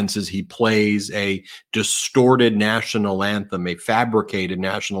these events is he plays a distorted national anthem, a fabricated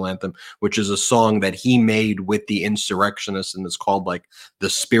national anthem, which is a song that he made with the insurrectionists, and it's called like the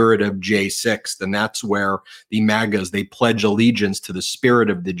spirit of J6. And that's where the MAGAs, they pledge allegiance to the spirit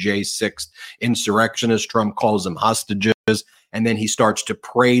of the J6 insurrectionists. Trump calls them hostages, and then he starts to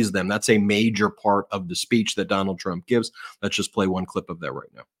praise them. That's a major part of the speech that Donald Trump gives. Let's just play one clip of that right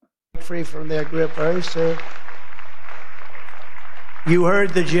now. Free from their grip, sir. You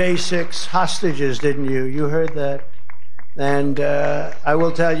heard the J6 hostages, didn't you? You heard that. And I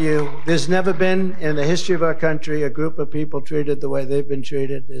will tell you, there's never been in the history of our country a group of people treated the way they've been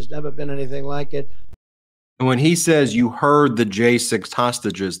treated. There's never been anything like it. And when he says you heard the J6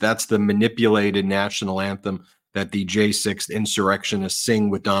 hostages, that's the manipulated national anthem that the J6 insurrectionists sing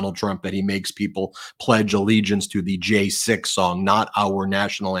with Donald Trump, that he makes people pledge allegiance to the J6 song, not our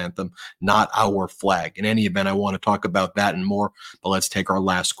national anthem, not our flag. In any event, I want to talk about that and more, but let's take our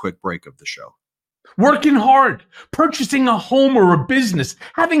last quick break of the show. Working hard, purchasing a home or a business,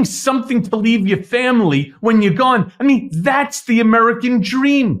 having something to leave your family when you're gone. I mean, that's the American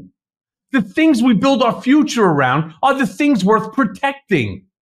dream. The things we build our future around are the things worth protecting.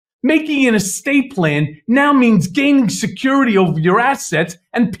 Making an estate plan now means gaining security over your assets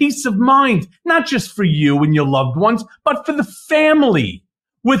and peace of mind, not just for you and your loved ones, but for the family.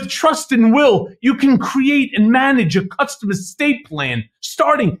 With Trust and Will, you can create and manage a custom estate plan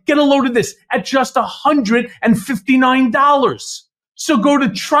starting, get a load of this, at just $159. So go to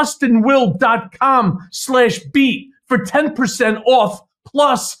trustandwill.com/beat for 10% off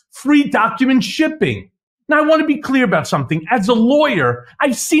plus free document shipping. Now, I want to be clear about something. As a lawyer,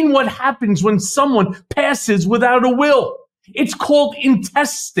 I've seen what happens when someone passes without a will. It's called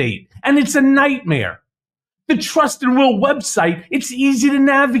intestate, and it's a nightmare. The Trust and Will website, it's easy to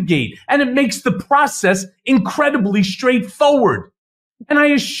navigate, and it makes the process incredibly straightforward. And I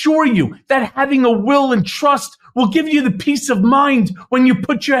assure you that having a will and trust will give you the peace of mind when you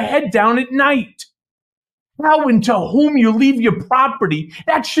put your head down at night. How and to whom you leave your property,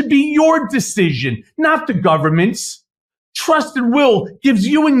 that should be your decision, not the government's. Trust and Will gives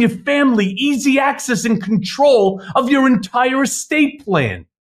you and your family easy access and control of your entire estate plan.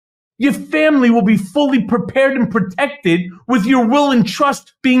 Your family will be fully prepared and protected with your will and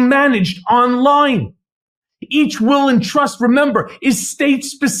trust being managed online. Each will and trust, remember, is state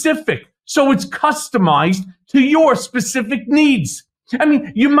specific, so it's customized to your specific needs. I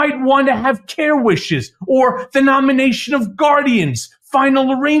mean, you might want to have care wishes or the nomination of guardians,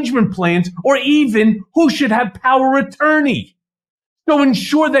 final arrangement plans, or even who should have power of attorney. So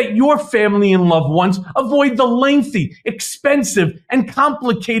ensure that your family and loved ones avoid the lengthy, expensive, and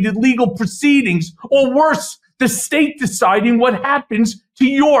complicated legal proceedings, or worse, the state deciding what happens to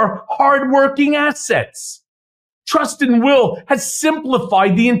your hardworking assets. Trust and Will has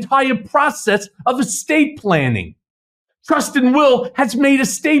simplified the entire process of estate planning. Trust and Will has made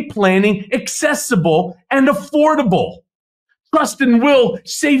estate planning accessible and affordable. Trust and Will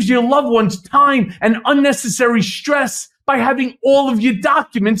saves your loved ones time and unnecessary stress by having all of your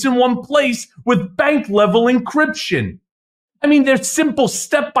documents in one place with bank-level encryption. I mean, their simple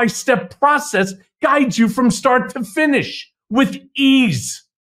step-by-step process guides you from start to finish with ease.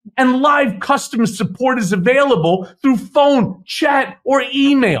 And live customer support is available through phone, chat, or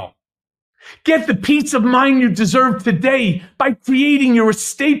email. Get the peace of mind you deserve today by creating your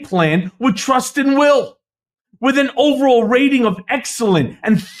estate plan with Trust and Will. With an overall rating of excellent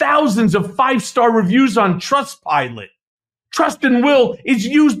and thousands of 5-star reviews on Trustpilot, Trust and Will is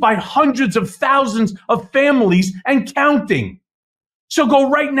used by hundreds of thousands of families and counting. So go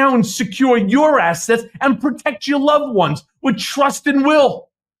right now and secure your assets and protect your loved ones with Trust and Will.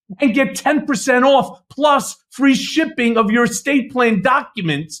 And get 10% off plus free shipping of your estate plan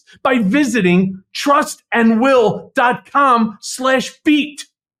documents by visiting trustandwill.com/beat.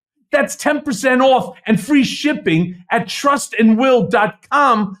 That's 10% off and free shipping at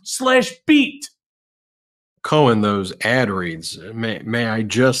trustandwill.com/beat. Cohen, those ad reads, may I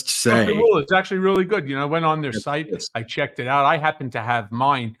just say? It's actually really good. You know, I went on their site. I checked it out. I happen to have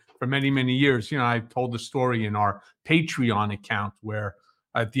mine for many, many years. You know, I've told the story in our Patreon account where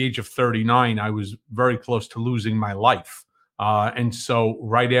at the age of 39, I was very close to losing my life. And so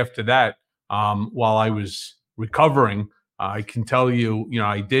right after that, while I was recovering, I can tell you, you know,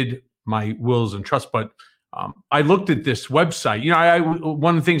 I did my wills and trusts, but I looked at this website. You know,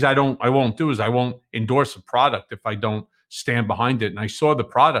 one of the things I won't do is I won't endorse a product if I don't stand behind it. And I saw the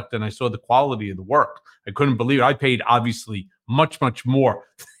product and I saw the quality of the work. I couldn't believe it. I paid obviously much, much more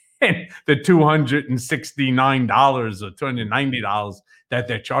than the $269 or $290 that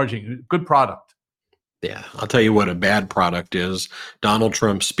they're charging. Good product. Yeah, I'll tell you what a bad product is. Donald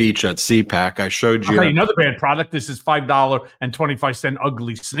Trump's speech at CPAC. I showed you. I'll tell you another bad product. This is $5.25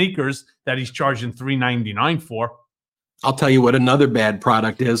 ugly sneakers that he's charging $3.99 for. I'll tell you what another bad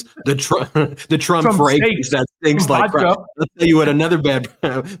product is. The Trump Frankie's that stinks like crap. I'll tell you what another bad.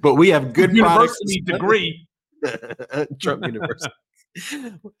 But we have good university degree. Trump University.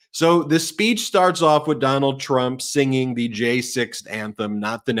 So the speech starts off with Donald Trump singing the J6 anthem,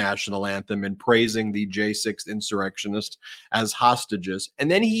 not the national anthem, and praising the J6 insurrectionists as hostages.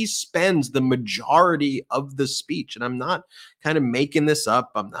 And then he spends the majority of the speech, and I'm not kind of making this up.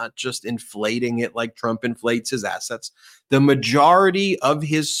 I'm not just inflating it like Trump inflates his assets. The majority of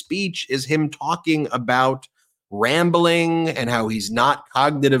his speech is him talking about rambling and how he's not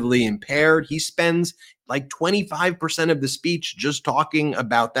cognitively impaired. He spends like 25% of the speech just talking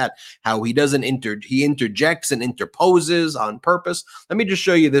about that, how he doesn't he interjects and interposes on purpose. Let me just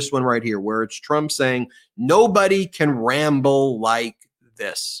show you this one right here where it's Trump saying, nobody can ramble like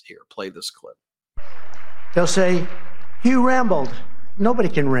this. Here, play this clip. They'll say, he rambled. Nobody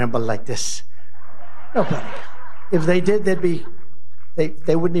can ramble like this. Nobody. If they did,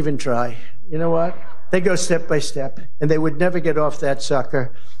 they wouldn't even try. You know what? They go step by step, and they would never get off that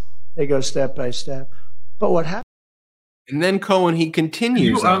sucker. They go step by step. But what happened? And then Cohen, he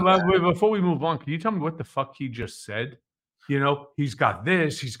continues. Before we move on, can you tell me what the fuck he just said? You know, he's got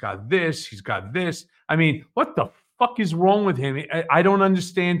this, he's got this, he's got this. I mean, what the fuck is wrong with him? I don't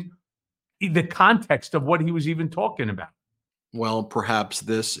understand the context of what he was even talking about. Well, perhaps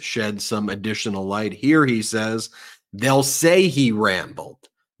this sheds some additional light. Here he says, they'll say he rambled.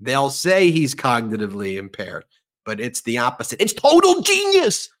 They'll say he's cognitively impaired, but it's the opposite. It's total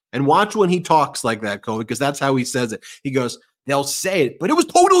genius. And watch when he talks like that, Cohen, because that's how he says it. He goes, they'll say it, but it was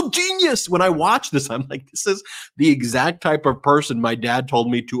total genius. When I watch this, I'm like, this is the exact type of person my dad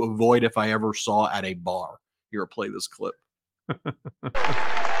told me to avoid if I ever saw at a bar. Here, play this clip.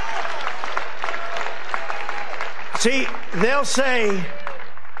 See, they'll say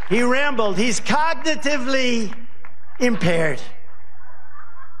he rambled. He's cognitively impaired.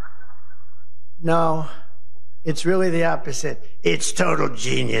 No, it's really the opposite. It's total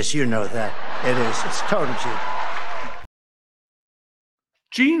genius. You know that. It is. It's total genius.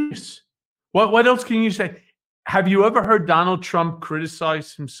 Genius. What else can you say? Have you ever heard Donald Trump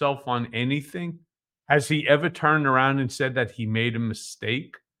criticize himself on anything? Has he ever turned around and said that he made a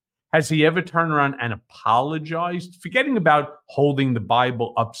mistake? Has he ever turned around and apologized? Forgetting about holding the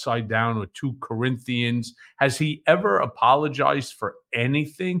Bible upside down or 2 Corinthians, has he ever apologized for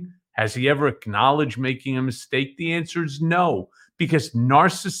anything? Has he ever acknowledged making a mistake? The answer is no, because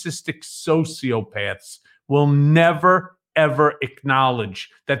narcissistic sociopaths will never, ever acknowledge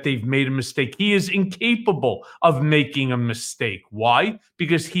that they've made a mistake. He is incapable of making a mistake. Why?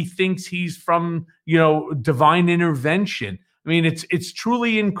 Because he thinks he's from, divine intervention. I mean, it's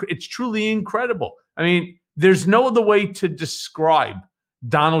truly incredible. I mean, there's no other way to describe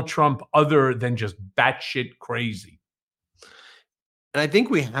Donald Trump other than just batshit crazy. And I think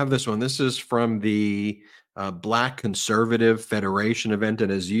we have this one. This is from the Black Conservative Federation event.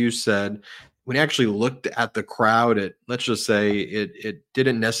 And as you said, when you actually looked at the crowd, let's just say it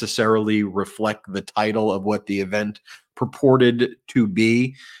didn't necessarily reflect the title of what the event purported to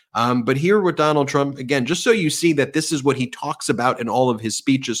be. But here with Donald Trump, again, just so you see that this is what he talks about in all of his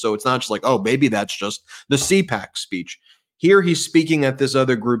speeches. So it's not just like, oh, maybe that's just the CPAC speech. Here he's speaking at this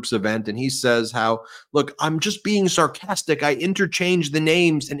other group's event, and he says how, look, I'm just being sarcastic. I interchange the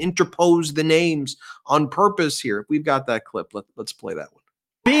names and interpose the names on purpose here. We've got that clip. Let's play that one.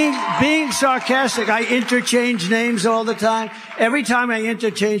 Being sarcastic, I interchange names all the time. Every time I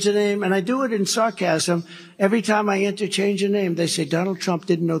interchange a name, and I do it in sarcasm, every time I interchange a name, they say, Donald Trump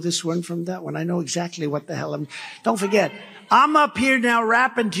didn't know this one from that one. I know exactly what the hell Don't forget, I'm up here now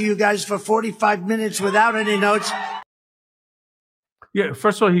rapping to you guys for 45 minutes without any notes. Yeah,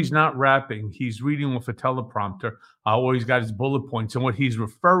 first of all, he's not rapping. He's reading off a teleprompter, or he's got his bullet points. And what he's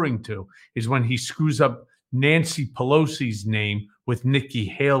referring to is when he screws up Nancy Pelosi's name with Nikki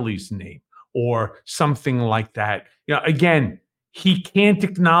Haley's name or something like that. Again, he can't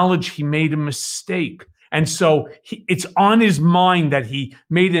acknowledge he made a mistake. And so it's on his mind that he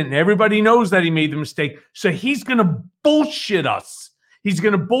made it, and everybody knows that he made the mistake. So he's going to bullshit us. He's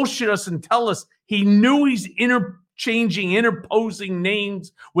going to bullshit us and tell us he knew he's interposing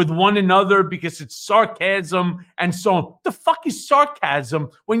names with one another because it's sarcasm and so on. The fuck is sarcasm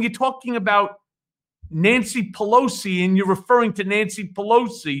when you're talking about Nancy Pelosi and you're referring to Nancy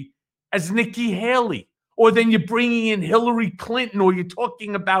Pelosi as Nikki Haley? Or then you're bringing in Hillary Clinton, or you're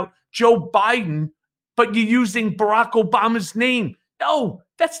talking about Joe Biden, but you're using Barack Obama's name. No,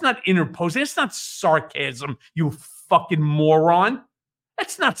 that's not interposing. It's not sarcasm, you fucking moron.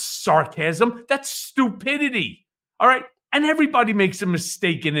 That's not sarcasm. That's stupidity. All right? And everybody makes a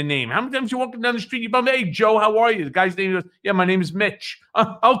mistake in a name. How many times you're walking down the street, you bump, hey, Joe, how are you? The guy's name is, yeah, my name is Mitch.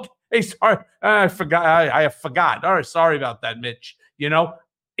 Okay. Hey, sorry, I forgot. I forgot. All right, sorry about that, Mitch.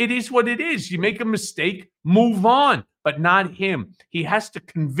 It is what it is. You make a mistake, move on, but not him. He has to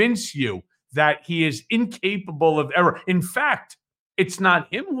convince you that he is incapable of error. In fact, it's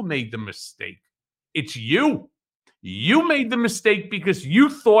not him who made the mistake. It's you. You made the mistake because you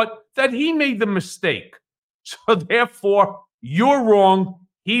thought that he made the mistake. So therefore, you're wrong.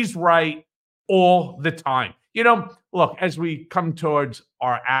 He's right all the time. Look, as we come towards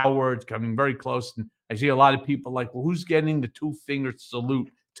our hour, it's coming very close, and I see a lot of people like, well, who's getting the 2-finger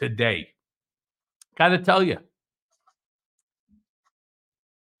salute today? Got to tell you,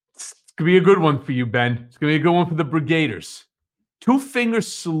 it's going to be a good one for you, Ben. It's going to be a good one for the Brigaders. 2-finger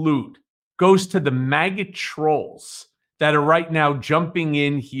salute goes to the maggot trolls that are right now jumping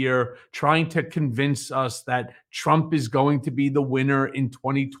in here, trying to convince us that Trump is going to be the winner in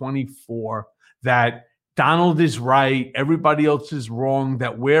 2024, that Donald is right, everybody else is wrong,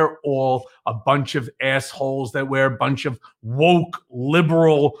 that we're all a bunch of assholes, that we're a bunch of woke,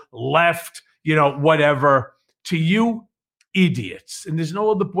 liberal, left, whatever. To you, idiots, and there's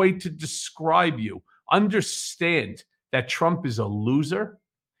no other way to describe you, understand that Trump is a loser.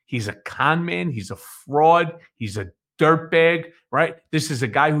 He's a con man. He's a fraud. He's a dirtbag, right? This is a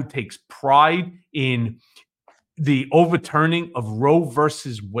guy who takes pride in the overturning of Roe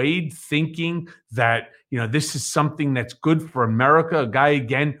versus Wade, thinking that, this is something that's good for America. A guy,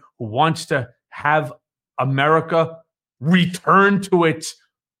 again, who wants to have America return to its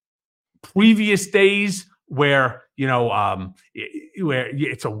previous days where, where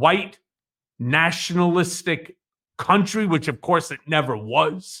it's a white nationalistic country, which of course it never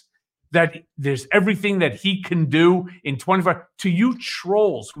was. That there's everything that he can do in 25. To you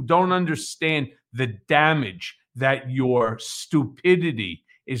trolls who don't understand the damage that your stupidity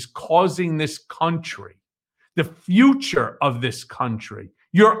is causing this country, the future of this country,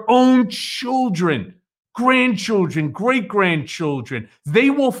 your own children, grandchildren, great-grandchildren, they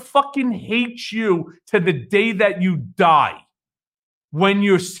will fucking hate you to the day that you die when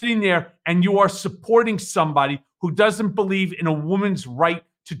you're sitting there and you are supporting somebody who doesn't believe in a woman's right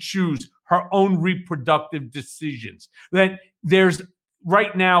to choose her own reproductive decisions. That there's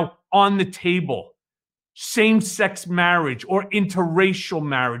right now on the table same-sex marriage or interracial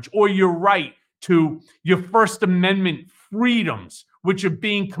marriage, or your right to your First Amendment freedoms, which are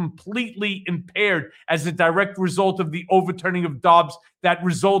being completely impaired as a direct result of the overturning of Dobbs that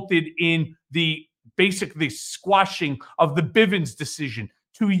resulted in the basically squashing of the Bivens decision.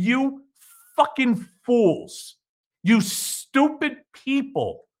 To you fucking fools, you stupid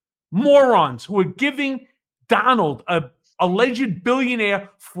people, morons who are giving Donald, a alleged billionaire,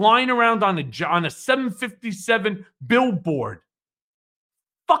 flying around on a 757 billboard.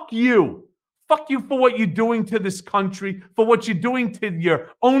 Fuck you. Fuck you for what you're doing to this country, for what you're doing to your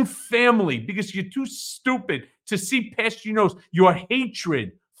own family, because you're too stupid to see past your nose. Your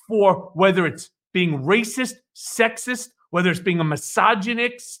hatred for whether it's being racist, sexist, whether it's being a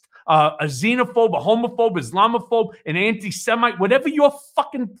misogynist, a xenophobe, a homophobe, Islamophobe, an anti-Semite, whatever your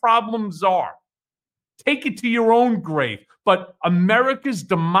fucking problems are, take it to your own grave. But America's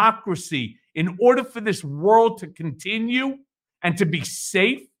democracy, in order for this world to continue and to be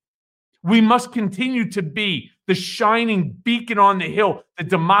safe, we must continue to be the shining beacon on the hill, the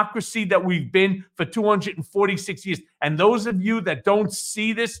democracy that we've been for 246 years. And those of you that don't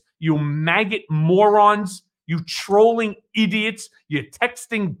see this, you maggot morons, you trolling idiots, you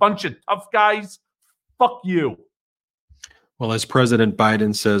texting bunch of tough guys, fuck you. Well, as President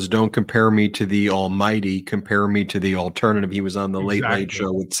Biden says, don't compare me to the almighty, compare me to the alternative. He was on the Late Late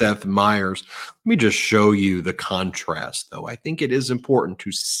Show with Seth Meyers. Let me just show you the contrast, though. I think it is important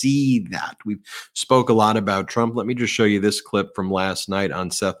to see that. We spoke a lot about Trump. Let me just show you this clip from last night on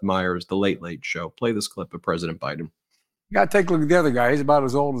Seth Meyers, the Late Late Show. Play this clip of President Biden. You got to take a look at the other guy. He's about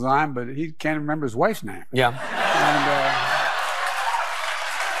as old as I am, but he can't remember his wife's name. Yeah.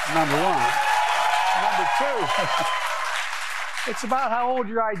 And number one. Number two. It's about how old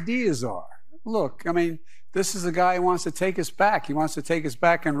your ideas are. Look, I mean, this is a guy who wants to take us back. He wants to take us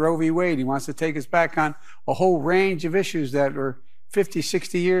back on Roe v. Wade. He wants to take us back on a whole range of issues that were 50,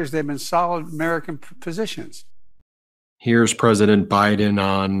 60 years. They've been solid American positions. Here's President Biden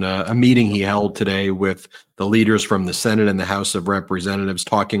on a meeting he held today with the leaders from the Senate and the House of Representatives,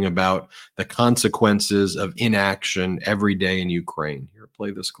 talking about the consequences of inaction every day in Ukraine. Here,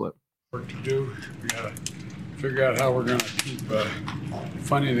 play this clip. Work to do. We got to figure out how we're going to keep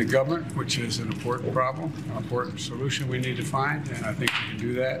funding the government, which is an important problem, an important solution we need to find, and I think we can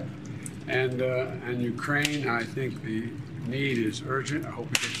do that. And Ukraine, I think the need is urgent. I hope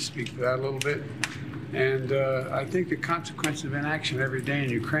we get to speak to that a little bit. And I think the consequences of inaction every day in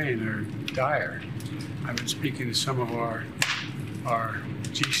Ukraine are dire. I've been speaking to some of our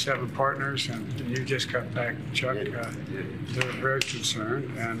G7 partners, and you just got back, Chuck. They're very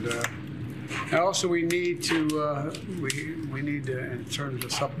concerned, and also we need to we need to, in terms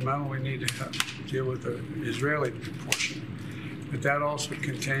of supplemental, we need to deal with the Israeli portion, but that also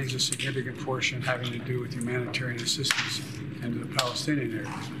contains a significant portion having to do with humanitarian assistance into the Palestinian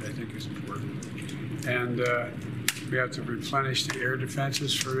areas, which I think is important. And we have to replenish the air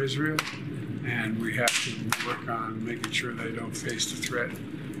defenses for Israel, and we have to work on making sure they don't face the threat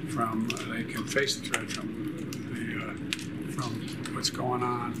from what's going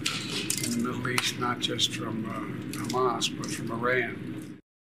on in the Middle East, not just from Hamas, but from Iran.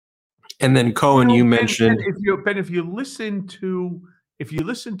 And then Cohen, you mentioned if you listen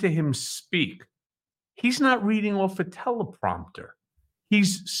to him speak, he's not reading off a teleprompter.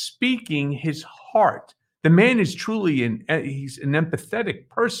 He's speaking his heart. The man is truly he's an empathetic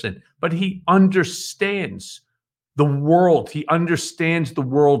person, but he understands the world. He understands the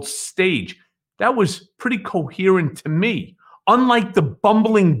world stage. That was pretty coherent to me. Unlike the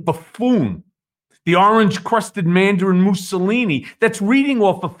bumbling buffoon The orange-crusted Mandarin Mussolini that's reading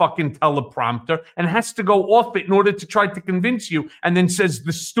off a fucking teleprompter and has to go off it in order to try to convince you, and then says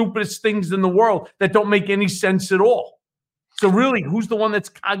the stupidest things in the world that don't make any sense at all. So really, who's the one that's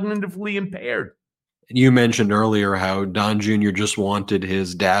cognitively impaired? You mentioned earlier how Don Jr. just wanted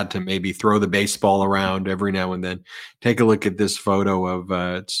his dad to maybe throw the baseball around every now and then. Take a look at this photo of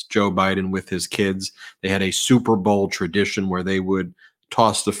it's Joe Biden with his kids. They had a Super Bowl tradition where they would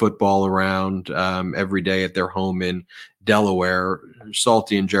toss the football around every day at their home in Delaware.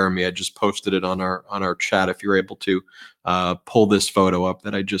 Salty and Jeremy, I just posted it on our chat if you're able to pull this photo up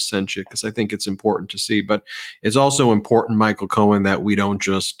that I just sent you, because I think it's important to see. But it's also important, Michael Cohen, that we don't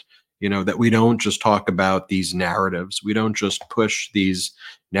just talk about these narratives. We don't just push these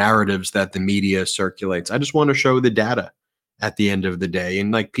narratives that the media circulates. I just want to show the data at the end of the day.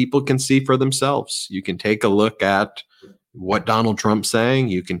 And like, people can see for themselves. You can take a look at what Donald Trump's saying.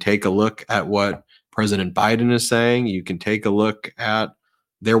 You can take a look at what President Biden is saying. You can take a look at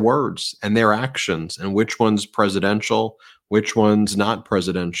their words and their actions and which one's presidential, which one's not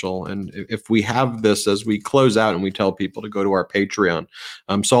presidential. And if we have this as we close out and we tell people to go to our Patreon,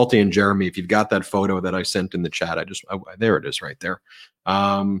 Salty and Jeremy, if you've got that photo that I sent in the chat, there it is right there.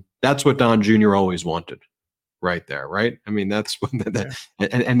 That's what Don Jr. always wanted right there, right? I mean, that's what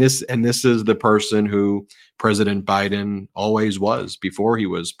and this is the person who President Biden always was before he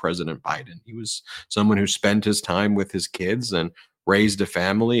was President Biden. He was someone who spent his time with his kids and raised a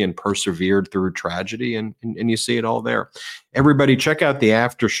family and persevered through tragedy, and you see it all there. Everybody, check out the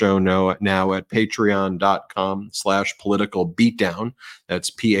after show now at patreon.com/political beatdown. That's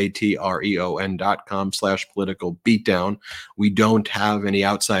patreon.com/political beatdown. We don't have any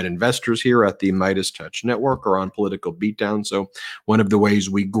outside investors here at the Midas Touch Network or on Political Beatdown. So one of the ways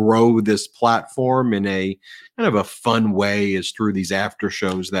we grow this platform in a kind of a fun way is through these after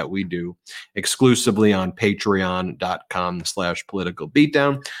shows that we do exclusively on patreon.com/political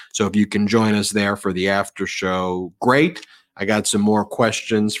beatdown. So if you can join us there for the after show, great. I got some more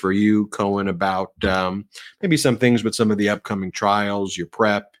questions for you, Cohen, about maybe some things with some of the upcoming trials, your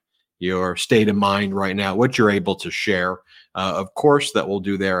prep, your state of mind right now, what you're able to share. Of course, that we'll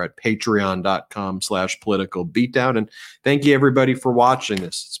do there at patreon.com/political beatdown. And thank you, everybody, for watching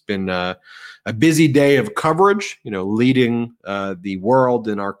this. It's been a busy day of coverage, leading the world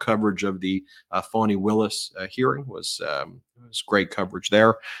in our coverage of the Fani Willis hearing was great coverage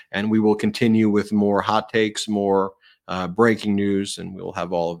there. And we will continue with more hot takes, more breaking news, and we'll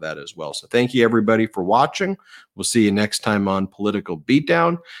have all of that as well. So thank you, everybody, for watching. We'll see you next time on Political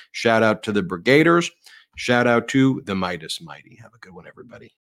Beatdown. Shout out to the Brigaders. Shout out to the Midas Mighty. Have a good one,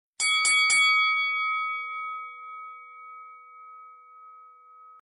 everybody.